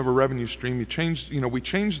expectation of a revenue stream. We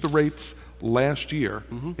changed the rates last year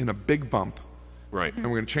in a big bump. Right. And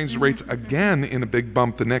we're going to change the rates again in a big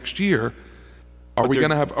bump the next year. Are we going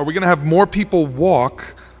to have more people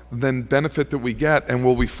walk than benefit that we get, and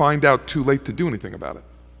will we find out too late to do anything about it?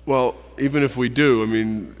 Well, even if we do, I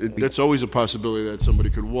mean, that's always a possibility that somebody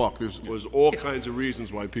could walk. There's all kinds of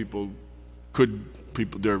reasons why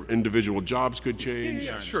their individual jobs could change.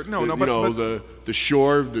 Yeah, sure. The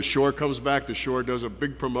shore comes back. The shore does a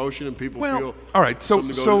big promotion, and people feel. All right. So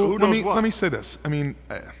let me say this. I mean,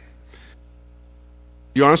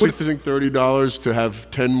 you honestly think $30 to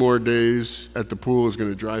have 10 more days at the pool is going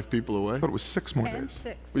to drive people away? I thought it was 6 more days.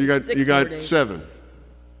 6. Well, you got 7.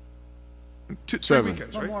 3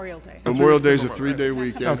 weekends, right? Memorial Day. Memorial Day is a 3-day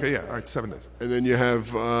weekend. Okay, yeah, all right, 7 days. And then you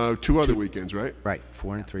have 2 other weekends, right? Right,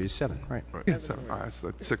 4 and 3 is 7, right? Yeah, 7. All right, so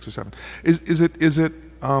that's 6 or 7.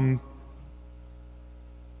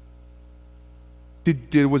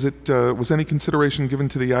 Was any consideration given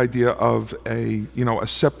to the idea of a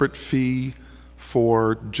separate fee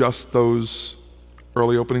for just those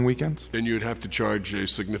early opening weekends? Then you'd have to charge a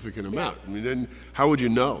significant amount. I mean, then how would you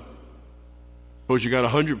know? Suppose you got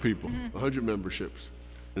 100 people, 100 memberships,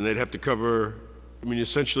 and they'd have to cover. I mean,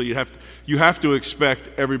 essentially, you have to expect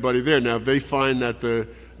everybody there. Now, if they find that the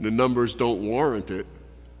numbers don't warrant it,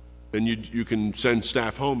 then you can send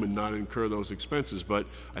staff home and not incur those expenses. But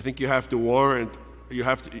I think you have to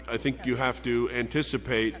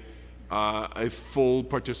anticipate a full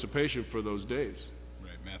participation for those days.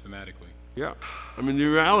 Right, mathematically. Yeah. I mean, the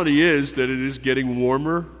reality is that it is getting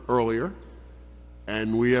warmer earlier,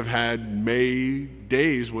 and we have had May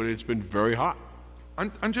days when it's been very hot.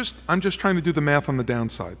 I'm just trying to do the math on the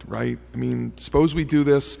downside, right? I mean, suppose we do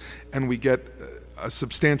this and we get a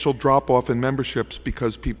substantial drop-off in memberships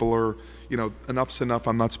because people are, enough's enough,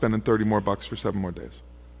 I'm not spending $30 more for 7 more days.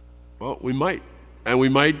 Well, we might. And we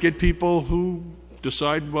might get people who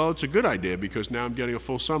decide, well, it's a good idea because now I'm getting a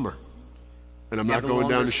full summer and I'm not going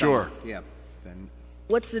down the shore. Yeah. Then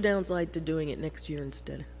What's the downside to doing it next year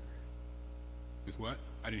instead? With what?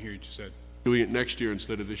 I didn't hear what you said. Doing it next year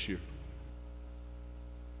instead of this year.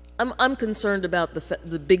 I'm concerned about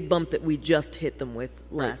the big bump that we just hit them with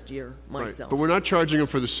last year myself. Right. But we're not charging them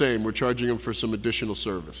for the same. We're charging them for some additional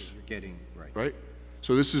service. you're getting, right. Right?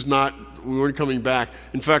 So this is not, we weren't coming back.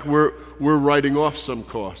 In fact, we're writing off some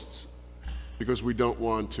costs because we don't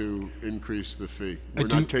want to increase the fee. We're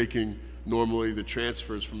not taking normally the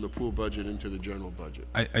transfers from the pool budget into the general budget.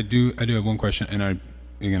 I do have one question, and I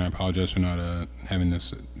apologize for not having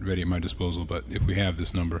this ready at my disposal, but if we have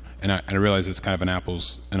this number, and I realize it's kind of an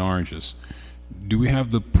apples and oranges, do we have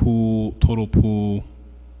the total pool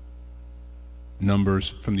numbers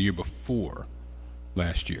from the year before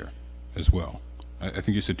last year as well? I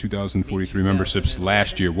think you said 2,043 memberships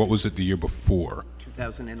last year. What was it the year before?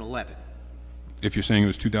 2011. If you're saying it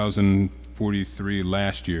was 2,043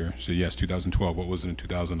 last year, so yes, 2012. What was it in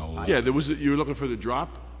 2011? Yeah, you were looking for the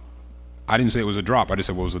drop? I didn't say it was a drop. I just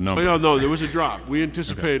said what was the number. Oh, no, there was a drop. We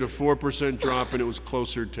anticipated a 4% drop, and it was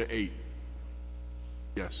closer to 8.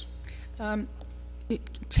 Yes.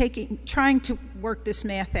 Trying to work this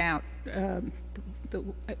math out,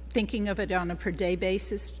 thinking of it on a per day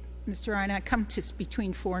basis, Mr. Ryan, I come to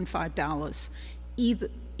between $4 and $5,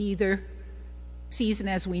 either season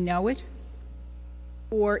as we know it,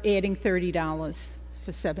 or adding $30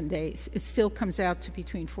 for 7 days. It still comes out to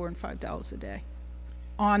between $4 and $5 a day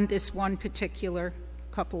on this one particular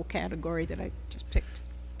couple category that I just picked.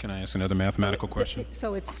 Can I ask another mathematical question?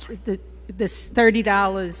 So it's this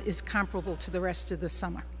 $30 is comparable to the rest of the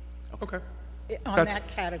summer. Okay. On that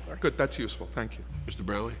category. Good, that's useful. Thank you. Mr.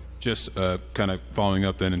 Brownlee? Just kind of following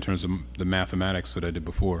up then in terms of the mathematics that I did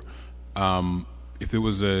before. If there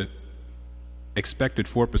was a expected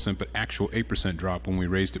 4% but actual 8% drop when we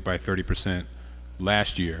raised it by 30%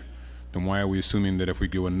 last year, then why are we assuming that if we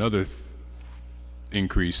do another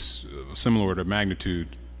increase, similar order of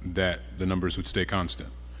magnitude, that the numbers would stay constant?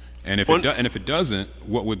 And if it doesn't,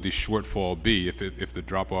 what would the shortfall be if the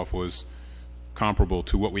drop-off was comparable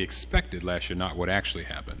to what we expected last year, not what actually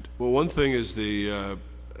happened? Well, one thing is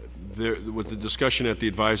with the discussion at the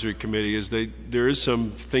advisory committee is there is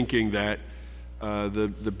some thinking that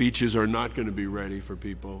the beaches are not going to be ready for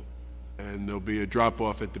people, and there'll be a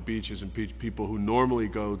drop-off at the beaches, and people who normally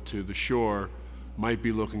go to the shore might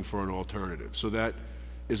be looking for an alternative. So that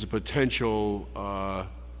is a potential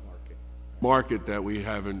market that we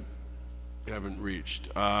haven't reached.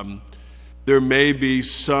 There may be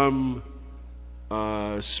some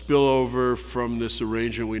spillover from this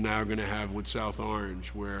arrangement we now are going to have with South Orange,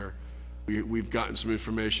 where we've gotten some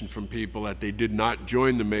information from people that they did not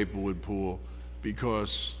join the Maplewood pool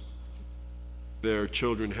because their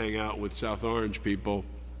children hang out with South Orange people.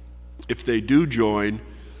 If they do join,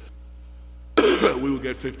 we will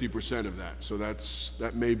get 50% of that. So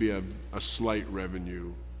that may be a slight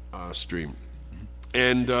revenue stream.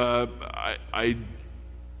 And I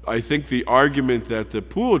think the argument that the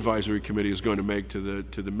pool advisory committee is going to make to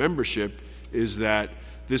the membership is that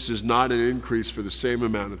this is not an increase for the same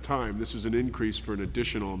amount of time. This is an increase for an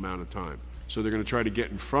additional amount of time. So they're going to try to get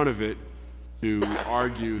in front of it to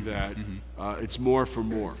argue that it's more for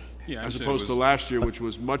more, as opposed to last year, which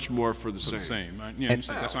was much more for the same. That's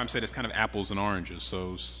why I'm saying it's kind of apples and oranges.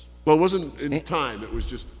 So, well, it wasn't in time; it was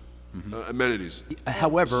just amenities.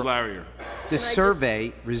 However, the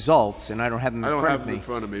survey results, and I don't have them in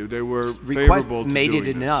front of me. They were favorable to made doing it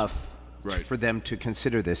this. enough Right. for them to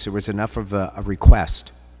consider this. There was enough of a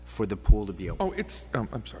request for the pool to be open. Oh, it's,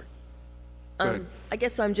 I'm sorry. I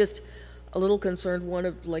guess I'm just a little concerned. One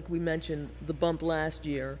of, like we mentioned, the bump last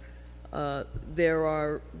year. There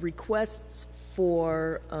are requests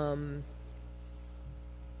for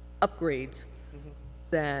upgrades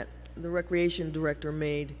that the recreation director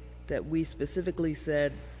made that we specifically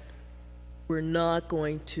said we're not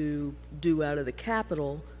going to do out of the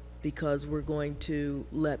capital because we're going to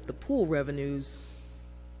let the pool revenues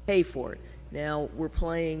pay for it. Now, we're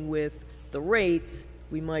playing with the rates.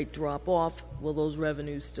 We might drop off. Will those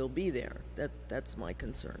revenues still be there? That's my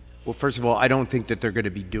concern. Well, first of all, I don't think that they're going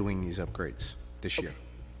to be doing these upgrades this year.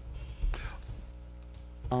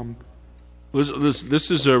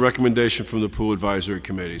 This is a recommendation from the pool advisory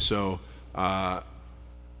committee. So,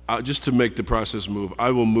 just to make the process move,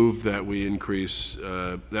 I will move that we increase,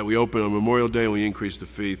 that we open on Memorial Day and we increase the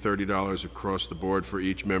fee $30 across the board for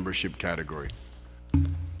each membership category.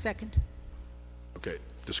 Second. Okay,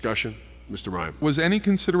 discussion? Mr. Ryan. Was any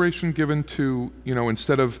consideration given to,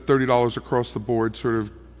 instead of $30 across the board, sort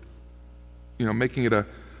of, making it a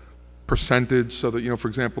percentage so that, for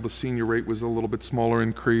example, the senior rate was a little bit smaller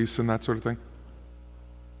increase and that sort of thing?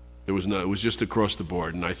 It was not. It was just across the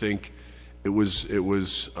board, and I think it was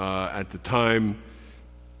at the time.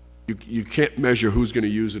 You can't measure who's going to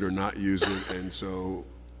use it or not use it,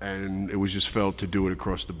 and it was just felt to do it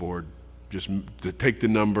across the board, just to take the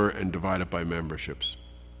number and divide it by memberships.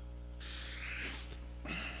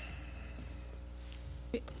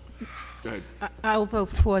 Go ahead. I'll vote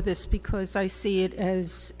for this because I see it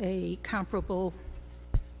as a comparable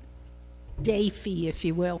day fee, if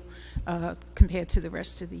you will, compared to the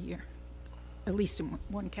rest of the year, at least in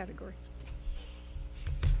one category.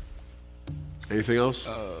 Anything else?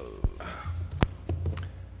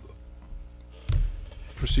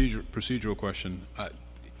 Procedural question.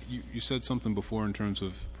 You said something before in terms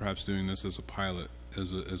of perhaps doing this as a pilot,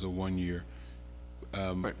 as a 1 year,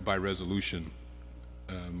 by resolution.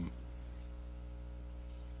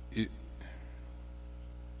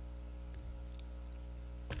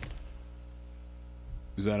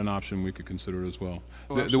 Is that an option we could consider as well?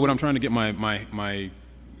 What I'm trying to get my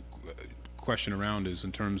question around is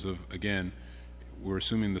in terms of, again, we're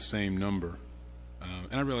assuming the same number.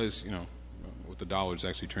 And I realize, what the dollars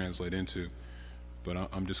actually translate into, but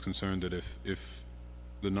I'm just concerned that if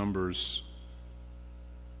the numbers,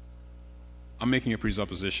 I'm making a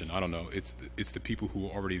presupposition, I don't know, it's the people who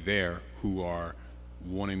are already there who are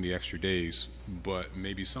wanting the extra days, but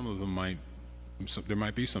maybe some of them there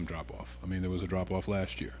might be some drop-off. I mean, there was a drop-off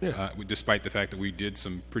last year, despite the fact that we did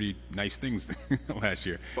some pretty nice things last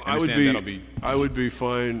year. Well, I would be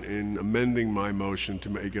fine in amending my motion to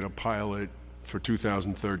make it a pilot for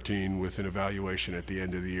 2013 with an evaluation at the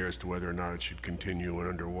end of the year as to whether or not it should continue and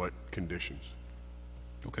under what conditions.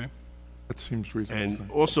 Okay. That seems reasonable. And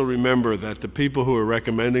also remember that the people who are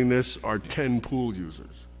recommending this are 10 pool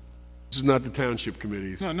users. This is not the Township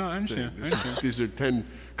Committee's. No, I understand. These are 10,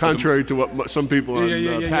 contrary to what some people on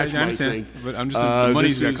Patch might think. But I'm just the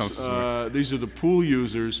money's got come from. These are the pool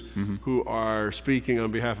users who are speaking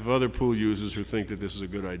on behalf of other pool users who think that this is a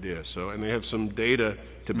good idea. So, and they have some data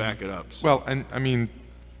to back it up. So. Well, and I mean,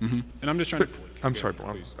 and I'm just trying to. I'm sorry,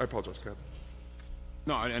 Paul. I apologize, Kevin.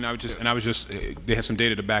 No, and I was just they have some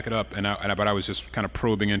data to back it up, but I was just kind of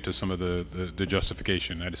probing into some of the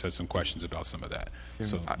justification. I just had some questions about some of that. Yeah.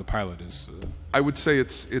 So the pilot is. I would say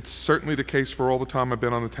it's certainly the case for all the time I've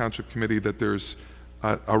been on the Township Committee that there's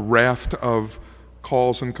a raft of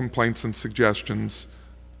calls and complaints and suggestions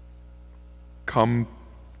come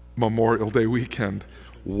Memorial Day weekend.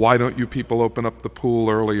 Why don't you people open up the pool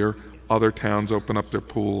earlier? Other towns open up their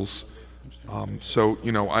pools. So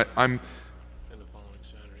I'm.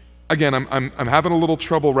 Again, I'm having a little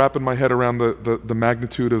trouble wrapping my head around the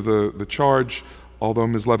magnitude of the charge, although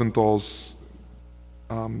Ms. Leventhal's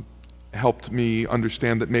helped me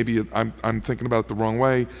understand that maybe I'm thinking about it the wrong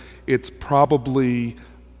way. It's probably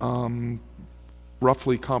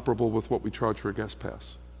roughly comparable with what we charge for a guest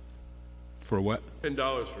pass. For what?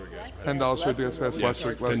 $10 for a guest pass. $10 for a guest pass. Yes,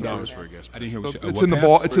 $10 for a guest pass. I didn't hear it's in the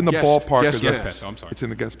ball. It's in the ballpark. Guest pass. Oh, I'm sorry. It's in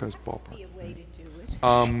the guest pass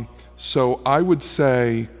ballpark. So I would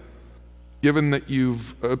say, given that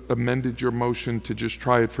you've amended your motion to just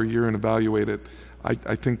try it for a year and evaluate it,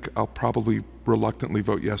 I think I'll probably reluctantly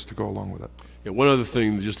vote yes to go along with it. Yeah, one other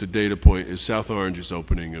thing, just a data point, is South Orange is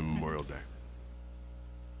opening on Memorial Day.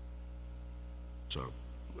 So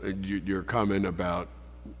your comment about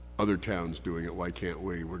other towns doing it, why can't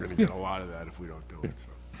we? We're going to get a lot of that if we don't do it. So.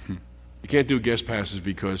 You can't do guest passes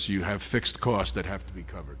because you have fixed costs that have to be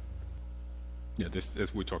covered. Yeah,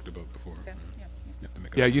 this we talked about before.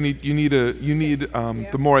 Yeah, you need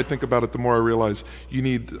the more I think about it, the more I realize you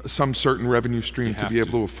need some certain revenue stream to be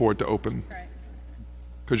able to afford to open.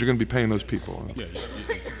 Because you're going to be paying those people. Yeah,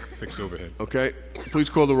 fixed overhead. Okay, please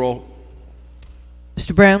call the roll.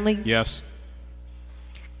 Mr. Brownlee? Yes.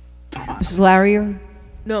 Mrs. Larrier?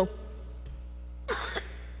 No.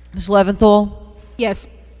 Ms. Leventhal? Yes. Mr.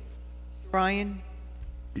 Ryan?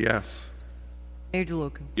 Yes. Mayor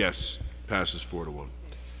DeLuca? Yes, passes 4-1.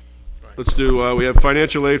 Let's do, we have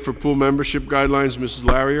financial aid for pool membership guidelines. Mrs.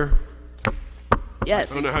 Larrier?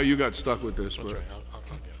 Yes. I don't know how you got stuck with this. But.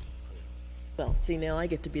 Well, see, now I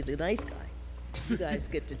get to be the nice guy. You guys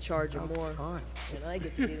get to charge them more, and I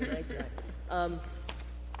get to be the nice guy.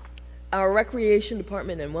 Our Recreation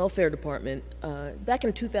Department and Welfare Department, back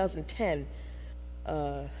in 2010,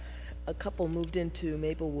 a couple moved into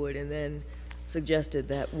Maplewood and then suggested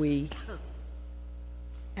that we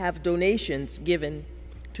have donations given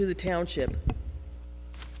to the township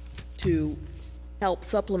to help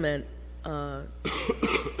supplement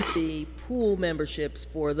the pool memberships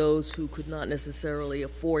for those who could not necessarily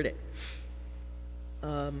afford it.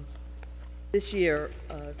 This year,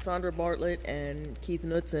 Sandra Bartlett and Keith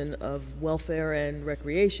Knudsen of Welfare and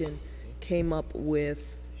Recreation came up with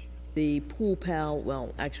the Pool Pal,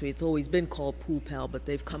 well, actually it's always been called Pool Pal, but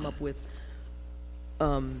they've come up with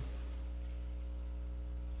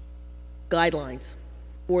guidelines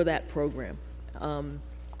for that program.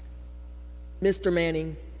 Mr.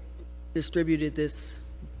 Manning distributed this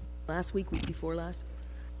last week before last,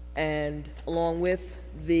 and along with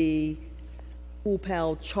the Pool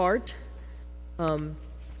Pal chart,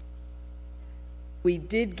 we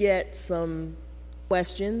did get some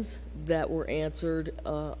questions that were answered.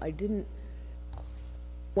 One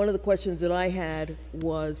of the questions that I had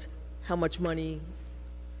was how much money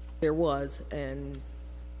there was, and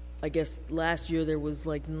I guess last year there was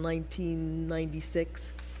like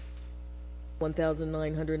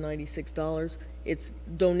 $1,996. It's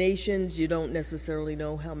donations. You don't necessarily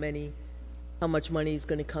know how much money is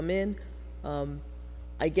going to come in.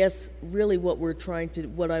 I guess really what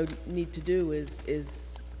I need to do is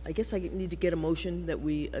I guess I need to get a motion that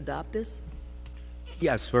we adopt this.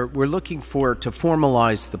 Yes, we're looking to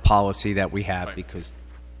formalize the policy that we have because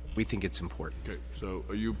we think it's important. Okay, so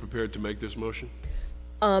are you prepared to make this motion?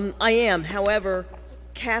 I am. However,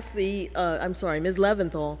 Ms.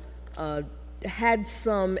 Leventhal had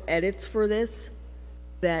some edits for this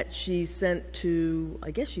that she sent to,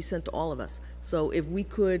 I guess she sent to all of us. So if we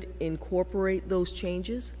could incorporate those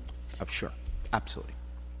changes. Sure, absolutely.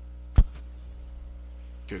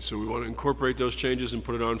 Okay, so we want to incorporate those changes and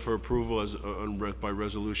put it on for approval by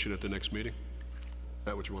resolution at the next meeting? Is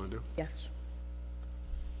that what you want to do? Yes.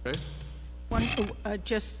 Okay.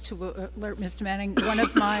 Just to alert Mr. Manning, one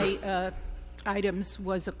of my items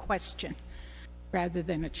was a question rather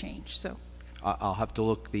than a change. So I'll have to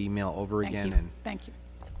look the email over again. And thank you.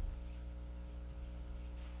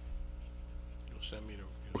 You'll send me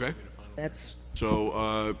okay. That's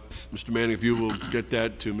so, Mr. Manning, if you will get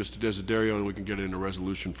that to Mr. Desiderio, and we can get it in a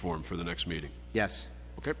resolution form for the next meeting. Yes.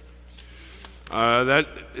 Okay. That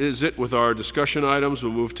is it with our discussion items.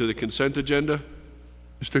 We'll move to the consent agenda.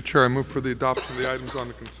 Mr. Chair, I move for the adoption of the items on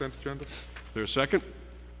the consent agenda. Is there a second?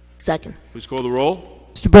 Second. Please call the roll.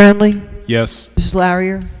 Mr. Brownlee? Yes. Mrs. Mrs.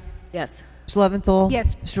 Larrier? Yes. Ms. Leventhal?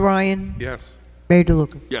 Yes. Mr. Ryan? Yes. Mayor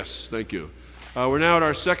DeLuca? Yes, thank you. We're now at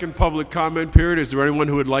our second public comment period. Is there anyone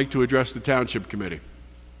who would like to address the Township Committee?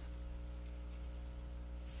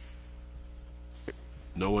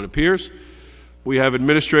 No one appears. We have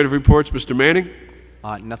administrative reports. Mr. Manning?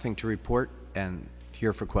 Nothing to report, and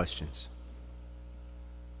here for questions.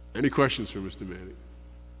 Any questions for Mr. Manning?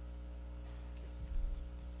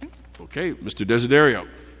 Okay, Mr. Desiderio.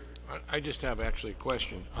 I just have actually a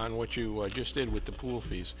question on what you just did with the pool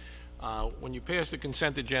fees. When you passed the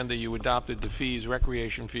consent agenda, you adopted the fees,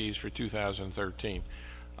 recreation fees for 2013.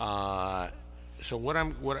 So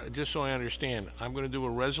just so I understand, I'm going to do a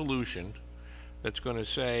resolution that's going to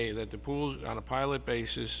say that the pool's on a pilot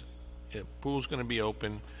basis, the pool's going to be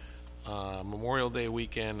open Memorial Day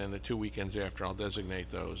weekend and the 2 weekends after. I'll designate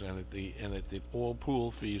those, and that all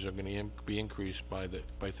pool fees are going to be increased by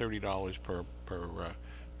 $30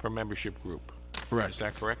 per membership group. Correct. Is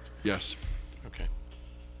that correct? Yes. Okay.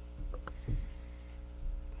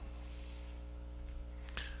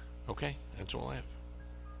 Okay, that's all I have.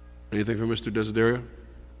 Anything from Mr. Desiderio?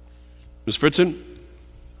 Ms. Fritzen?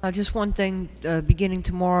 Just one thing, beginning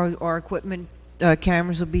tomorrow, our equipment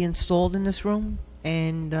cameras will be installed in this room,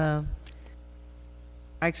 and I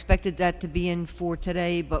expected that to be in for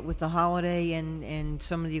today, but with the holiday and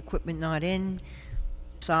some of the equipment not in,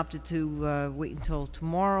 just opted to wait until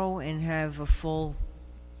tomorrow and have a full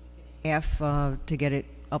half to get it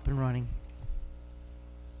up and running.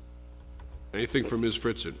 Anything from Ms.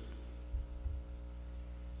 Fritzen?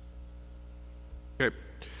 Okay.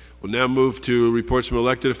 We'll now move to reports from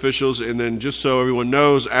elected officials, and then just so everyone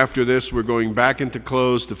knows, after this we're going back into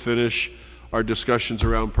close to finish our discussions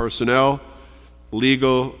around personnel,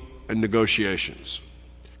 legal, and negotiations.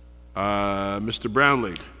 Mr.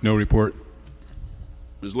 Brownlee? No report.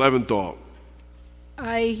 Ms. Leventhal?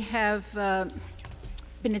 I have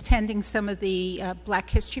been attending some of the Black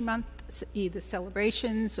History Month, either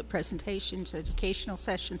celebrations or presentations, educational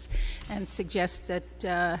sessions, and suggest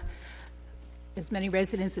that as many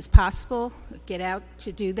residents as possible get out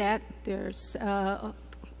to do that. There's an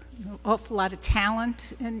awful lot of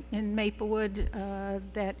talent in Maplewood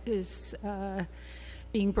that is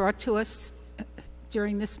being brought to us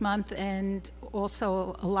during this month, and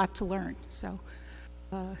also a lot to learn. So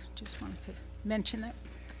just wanted to mention that.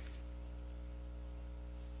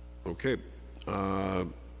 Okay.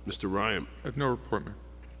 Mr. Ryan? I have no report, Mayor.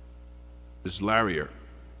 Ms. Larrier?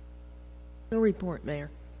 No report, Mayor.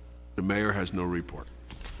 The mayor has no report.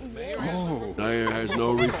 Mayor has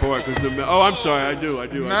no report because I'm sorry, I do.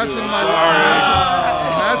 Imagine I'm my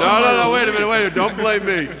sorry. No, wait a minute. Don't blame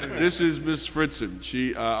me. This is Ms. Fritzen.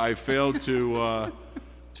 I failed to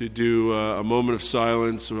do a moment of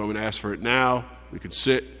silence, so I'm going to ask for it now. We could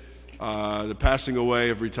sit. The passing away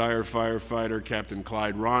of retired firefighter Captain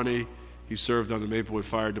Clyde Ronnie. He served on the Maplewood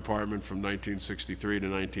Fire Department from 1963 to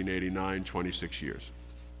 1989, 26 years.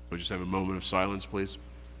 We'll just have a moment of silence, please.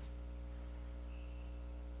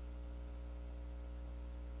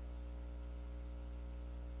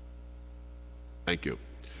 Thank you.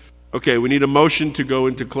 Okay, we need a motion to go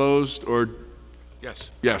into closed, or? Yes.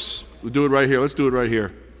 Yes. We'll do it right here. Let's do it right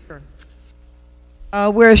here. Sure.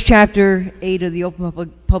 Whereas Chapter 8 of the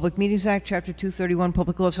Open Public Meetings Act, Chapter 231,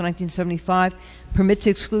 Public Laws of 1975, permits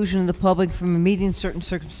exclusion of the public from a meeting in certain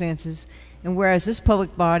circumstances, and whereas this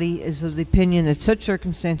public body is of the opinion that such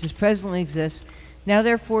circumstances presently exist, now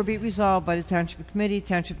therefore be resolved by the Township Committee,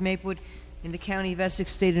 Township of Maplewood, in the County of Essex,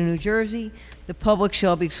 State of New Jersey, the public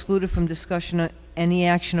shall be excluded from discussion of any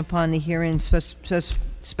action upon the herein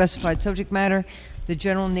specified subject matter. The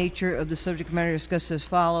general nature of the subject matter discussed as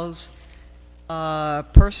follows: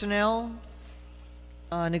 personnel,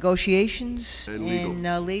 negotiations,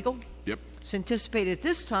 and legal. Yep. It's anticipated at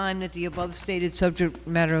this time that the above stated subject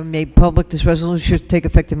matter made public. This resolution should take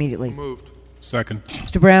effect immediately. Moved. Second.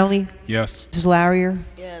 Mr. Brownlee? Yes. Mrs. Larrier?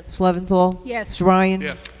 Yes. Ms. Leventhal? Yes. Mr. Ryan?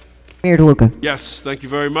 Yes. Mayor DeLuca? Yes, thank you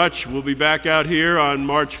very much. We'll be back out here on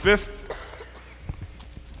March 5th